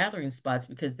these gathering spots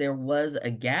because there was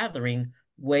a gathering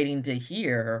waiting to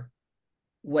hear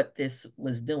what this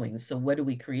was doing. So what do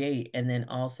we create? And then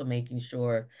also making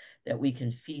sure that we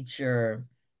can feature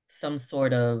some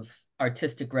sort of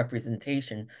artistic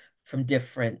representation from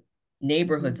different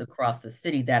neighborhoods across the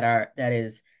city that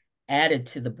is added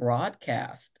to the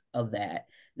broadcast of that.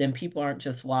 Then people aren't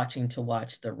just watching to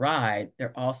watch the ride,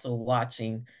 they're also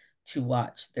watching to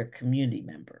watch their community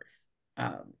members.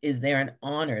 Is there an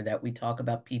honor that we talk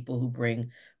about people who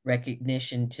bring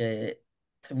recognition to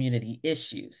community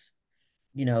issues?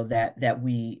 That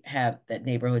we have that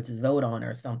neighborhoods vote on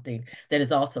or something that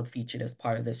is also featured as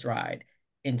part of this ride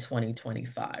in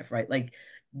 2025, right? Like,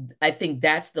 I think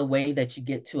that's the way that you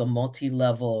get to a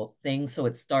multi-level thing. So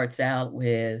it starts out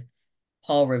with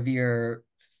Paul Revere,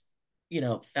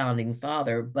 founding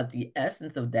father, but the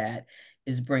essence of that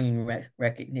is bringing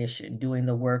recognition, doing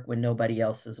the work when nobody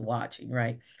else is watching,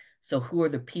 right? So who are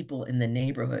the people in the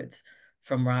neighborhoods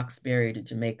from Roxbury to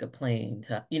Jamaica Plain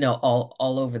to, you know,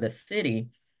 all over the city?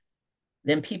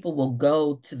 Then people will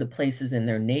go to the places in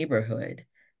their neighborhood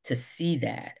to see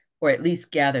that, or at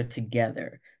least gather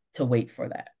together to wait for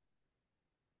that.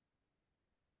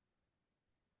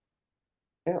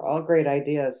 Yeah, all great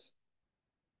ideas.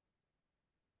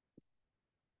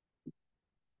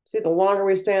 See, the longer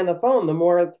we stay on the phone, the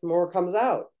more comes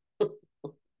out.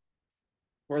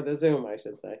 Or the Zoom, I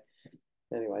should say.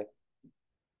 Anyway.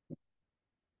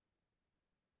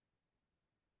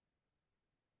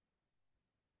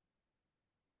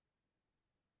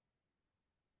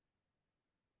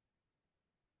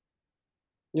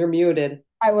 You're muted.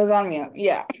 I was on mute.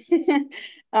 Yeah.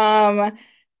 Um,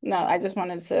 no, I just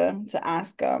wanted to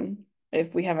ask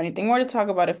if we have anything more to talk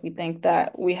about, if we think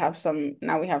that we have something,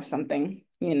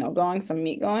 you know, going, some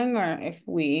meat going, or if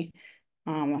we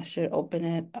should open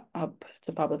it up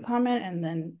to public comment and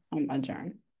then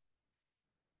adjourn.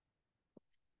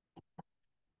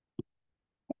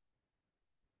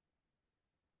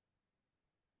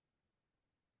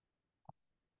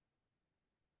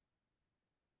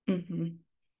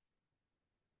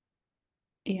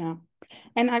 Yeah.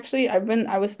 And actually I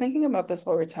was thinking about this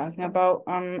while we are talking about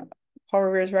Paul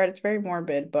Revere's ride. It's very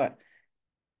morbid, but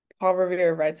Paul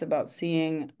Revere writes about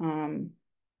seeing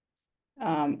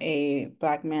a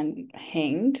black man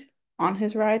hanged on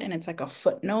his ride, and it's like a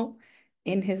footnote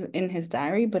in his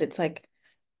diary, but it's like,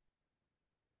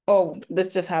 oh,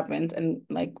 this just happened and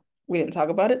like we didn't talk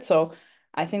about it. So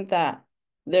I think that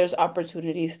there's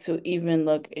opportunities to even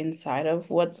look inside of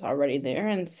what's already there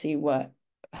and see what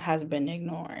has been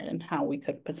ignored and how we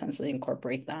could potentially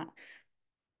incorporate that.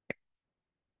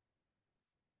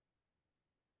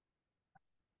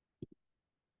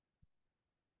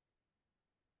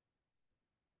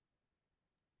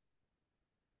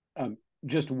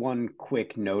 Just one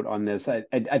quick note on this. I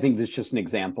think this is just an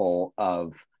example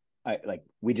of like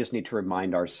we just need to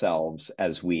remind ourselves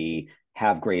as we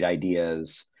have great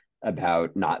ideas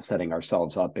about not setting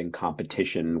ourselves up in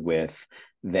competition with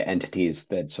the entities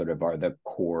that sort of are the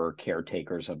core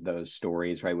caretakers of those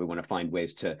stories, right? We want to find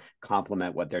ways to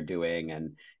complement what they're doing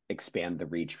and expand the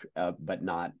reach, but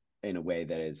not in a way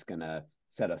that is going to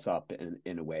set us up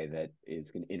in a way that is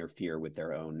going to interfere with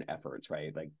their own efforts,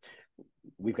 right? Like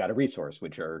we've got a resource,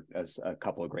 which are a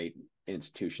couple of great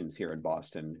institutions here in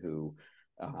Boston who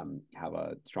have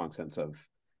a strong sense of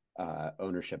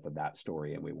ownership of that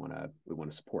story, and we want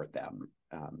to support them.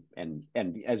 And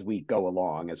as we go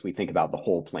along, as we think about the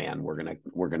whole plan,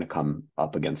 we're gonna come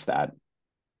up against that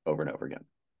over and over again.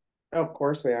 Of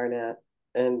course we are, Nat.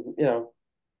 And you know,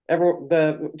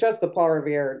 the Paul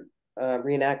Revere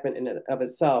reenactment in and of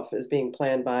itself is being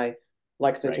planned by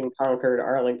Lexington, right. Concord,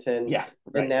 Arlington, yeah,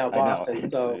 right. And now Boston.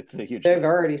 So it's a huge they've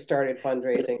already started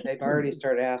fundraising. They've already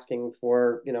started asking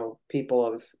for, you know,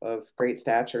 people of great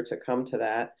stature to come to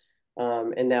that.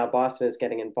 And now Boston is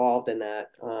getting involved in that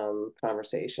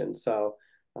conversation. So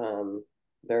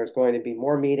there's going to be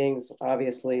more meetings,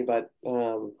 obviously, but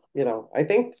you know, I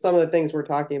think some of the things we're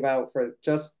talking about for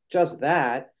just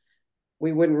that,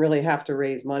 we wouldn't really have to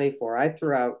raise money for. I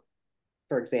threw out,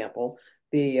 for example,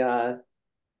 the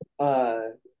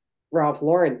Ralph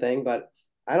Lauren thing, but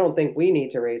I don't think we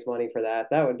need to raise money for that.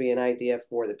 That would be an idea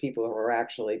for the people who are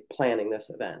actually planning this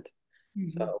event. Mm-hmm.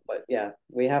 So, but yeah,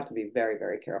 we have to be very,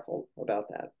 very careful about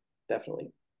that.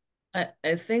 Definitely.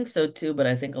 I think so too, but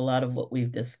I think a lot of what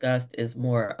we've discussed is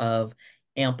more of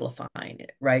amplifying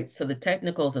it, right? So the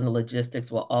technicals and the logistics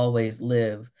will always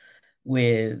live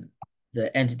with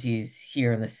the entities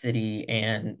here in the city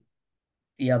and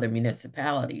the other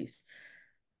municipalities.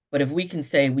 But if we can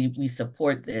say we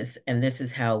support this and this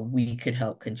is how we could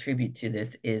help contribute to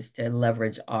this, is to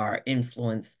leverage our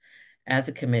influence as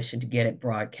a commission to get it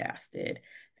broadcasted.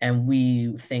 And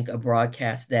we think a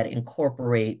broadcast that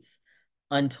incorporates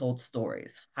untold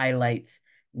stories, highlights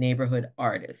neighborhood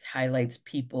artists, highlights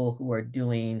people who are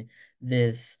doing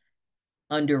this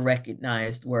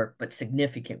under-recognized work, but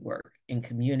significant work in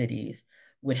communities,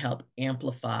 would help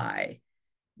amplify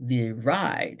the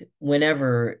ride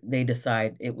whenever they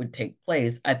decide it would take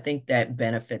place. I think that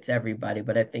benefits everybody,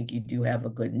 but I think you do have a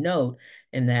good note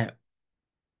in that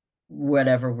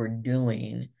whatever we're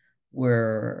doing,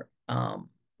 we're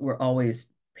always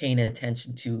paying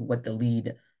attention to what the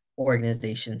lead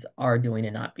organizations are doing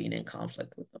and not being in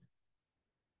conflict with them.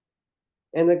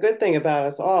 And the good thing about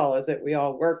us all is that we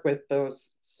all work with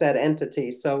those said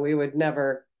entities, so we would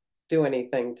never do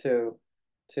anything to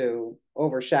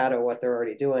overshadow what they're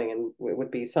already doing, and it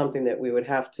would be something that we would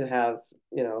have to have,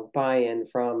 you know, buy-in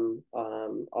from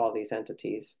all these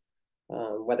entities,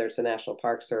 whether it's the National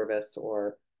Park Service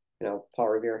or Paul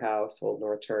Revere House, Old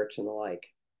North Church, and the like.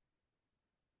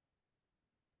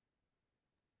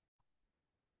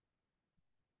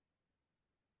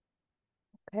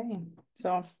 Okay,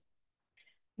 so I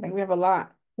think we have a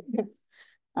lot. We're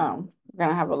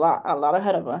gonna have a lot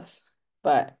ahead of us,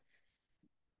 but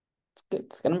it's good.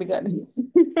 It's gonna be good.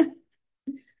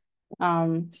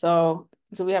 So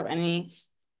we have any,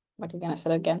 like again, I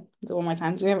said again, do one more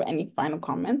time. Do we have any final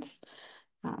comments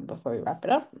before we wrap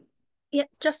it up? Yeah,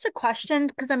 just a question,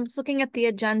 because I'm just looking at the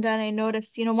agenda and I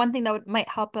noticed, one thing that might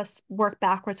help us work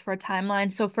backwards for a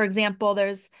timeline. So for example,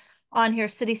 there's on here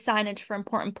city signage for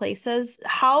important places.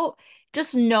 How,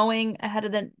 just knowing ahead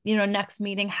of the, next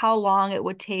meeting, how long it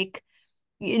would take,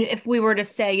 if we were to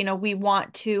say, we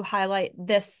want to highlight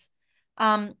this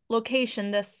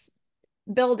location, this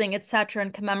building, et cetera,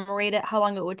 and commemorate it, how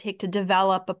long it would take to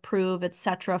develop, approve, et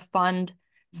cetera, fund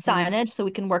signage, so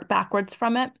we can work backwards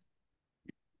from it.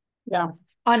 Yeah.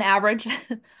 On average.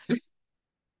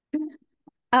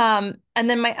 And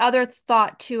then my other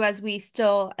thought too, as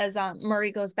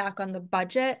Murray goes back on the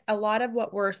budget, a lot of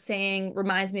what we're saying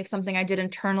reminds me of something I did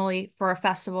internally for a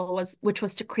festival, which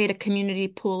was to create a community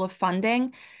pool of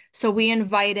funding. So we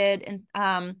invited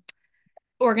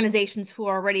organizations who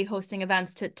are already hosting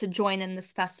events to join in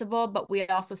this festival, but we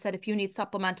also said, if you need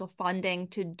supplemental funding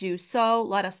to do so,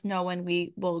 let us know and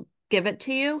we will give it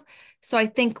to you. So I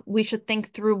think we should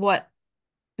think through what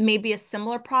maybe a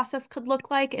similar process could look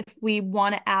like if we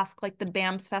want to ask like the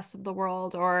BAMS Fest of the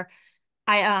world, or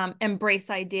I Embrace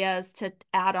Ideas to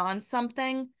add on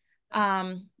something.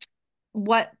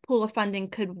 What pool of funding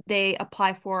could they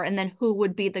apply for, and then who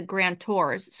would be the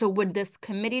grantors? So would this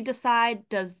committee decide?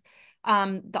 Does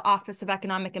the Office of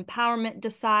Economic Empowerment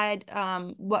decide?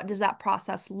 What does that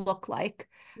process look like?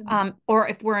 Or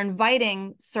if we're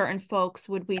inviting certain folks,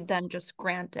 would we then just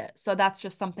grant it? So that's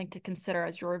just something to consider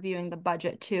as you're reviewing the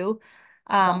budget too.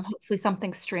 Hopefully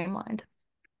something streamlined.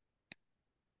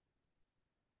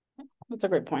 That's a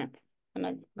great point and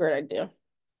a great idea.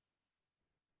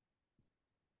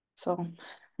 So,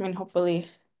 I mean, hopefully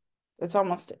it's not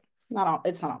almost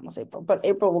April, but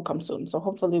April will come soon. So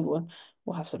hopefully we'll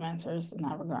have some answers in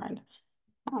that regard.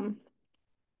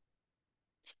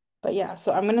 But yeah,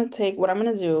 so what I'm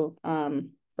gonna do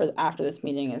for after this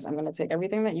meeting is I'm gonna take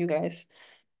everything that you guys,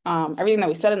 everything that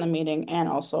we said in the meeting, and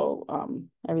also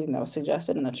everything that was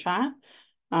suggested in the chat,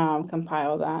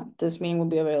 compile that. This meeting will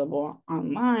be available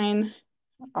online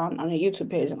on a YouTube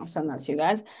page, and I'll send that to you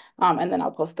guys. And then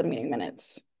I'll post the meeting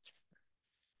minutes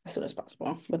as soon as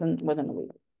possible within a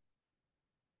week.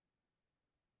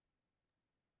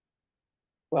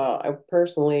 Well, I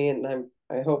personally, and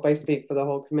I hope I speak for the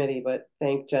whole committee, but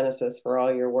thank Genesis for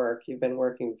all your work. You've been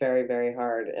working very, very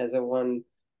hard as a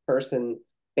one-person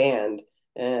band,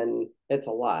 and it's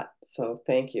a lot. So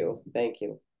thank you. Thank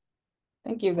you.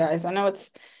 Thank you, guys. I know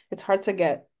it's hard to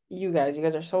get you guys. You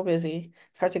guys are so busy.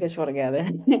 It's hard to get you all together.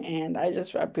 And I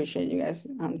just appreciate you guys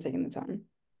taking the time.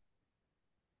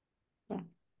 So,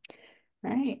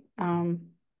 all right.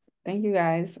 Thank you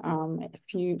guys.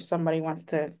 If somebody wants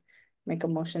to make a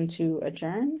motion to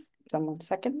adjourn, someone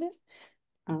second it.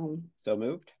 So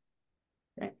moved.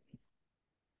 Right.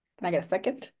 Can I get a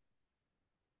second?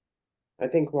 I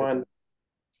think Juan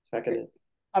seconded.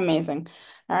 Amazing.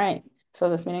 All right. So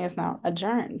this meeting is now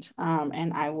adjourned.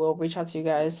 And I will reach out to you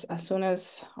guys as soon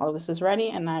as all of this is ready.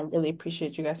 And I really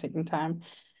appreciate you guys taking time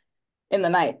in the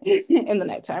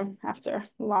nighttime after a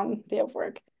long day of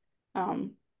work,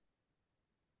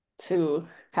 to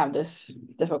have this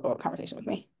difficult conversation with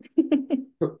me.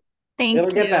 Thank It'll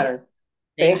you. get better.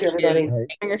 Thank you, everybody. Right.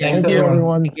 Thank Thank you,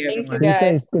 everyone. Thank you, Be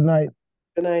guys. safe. Good night.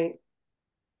 Good night.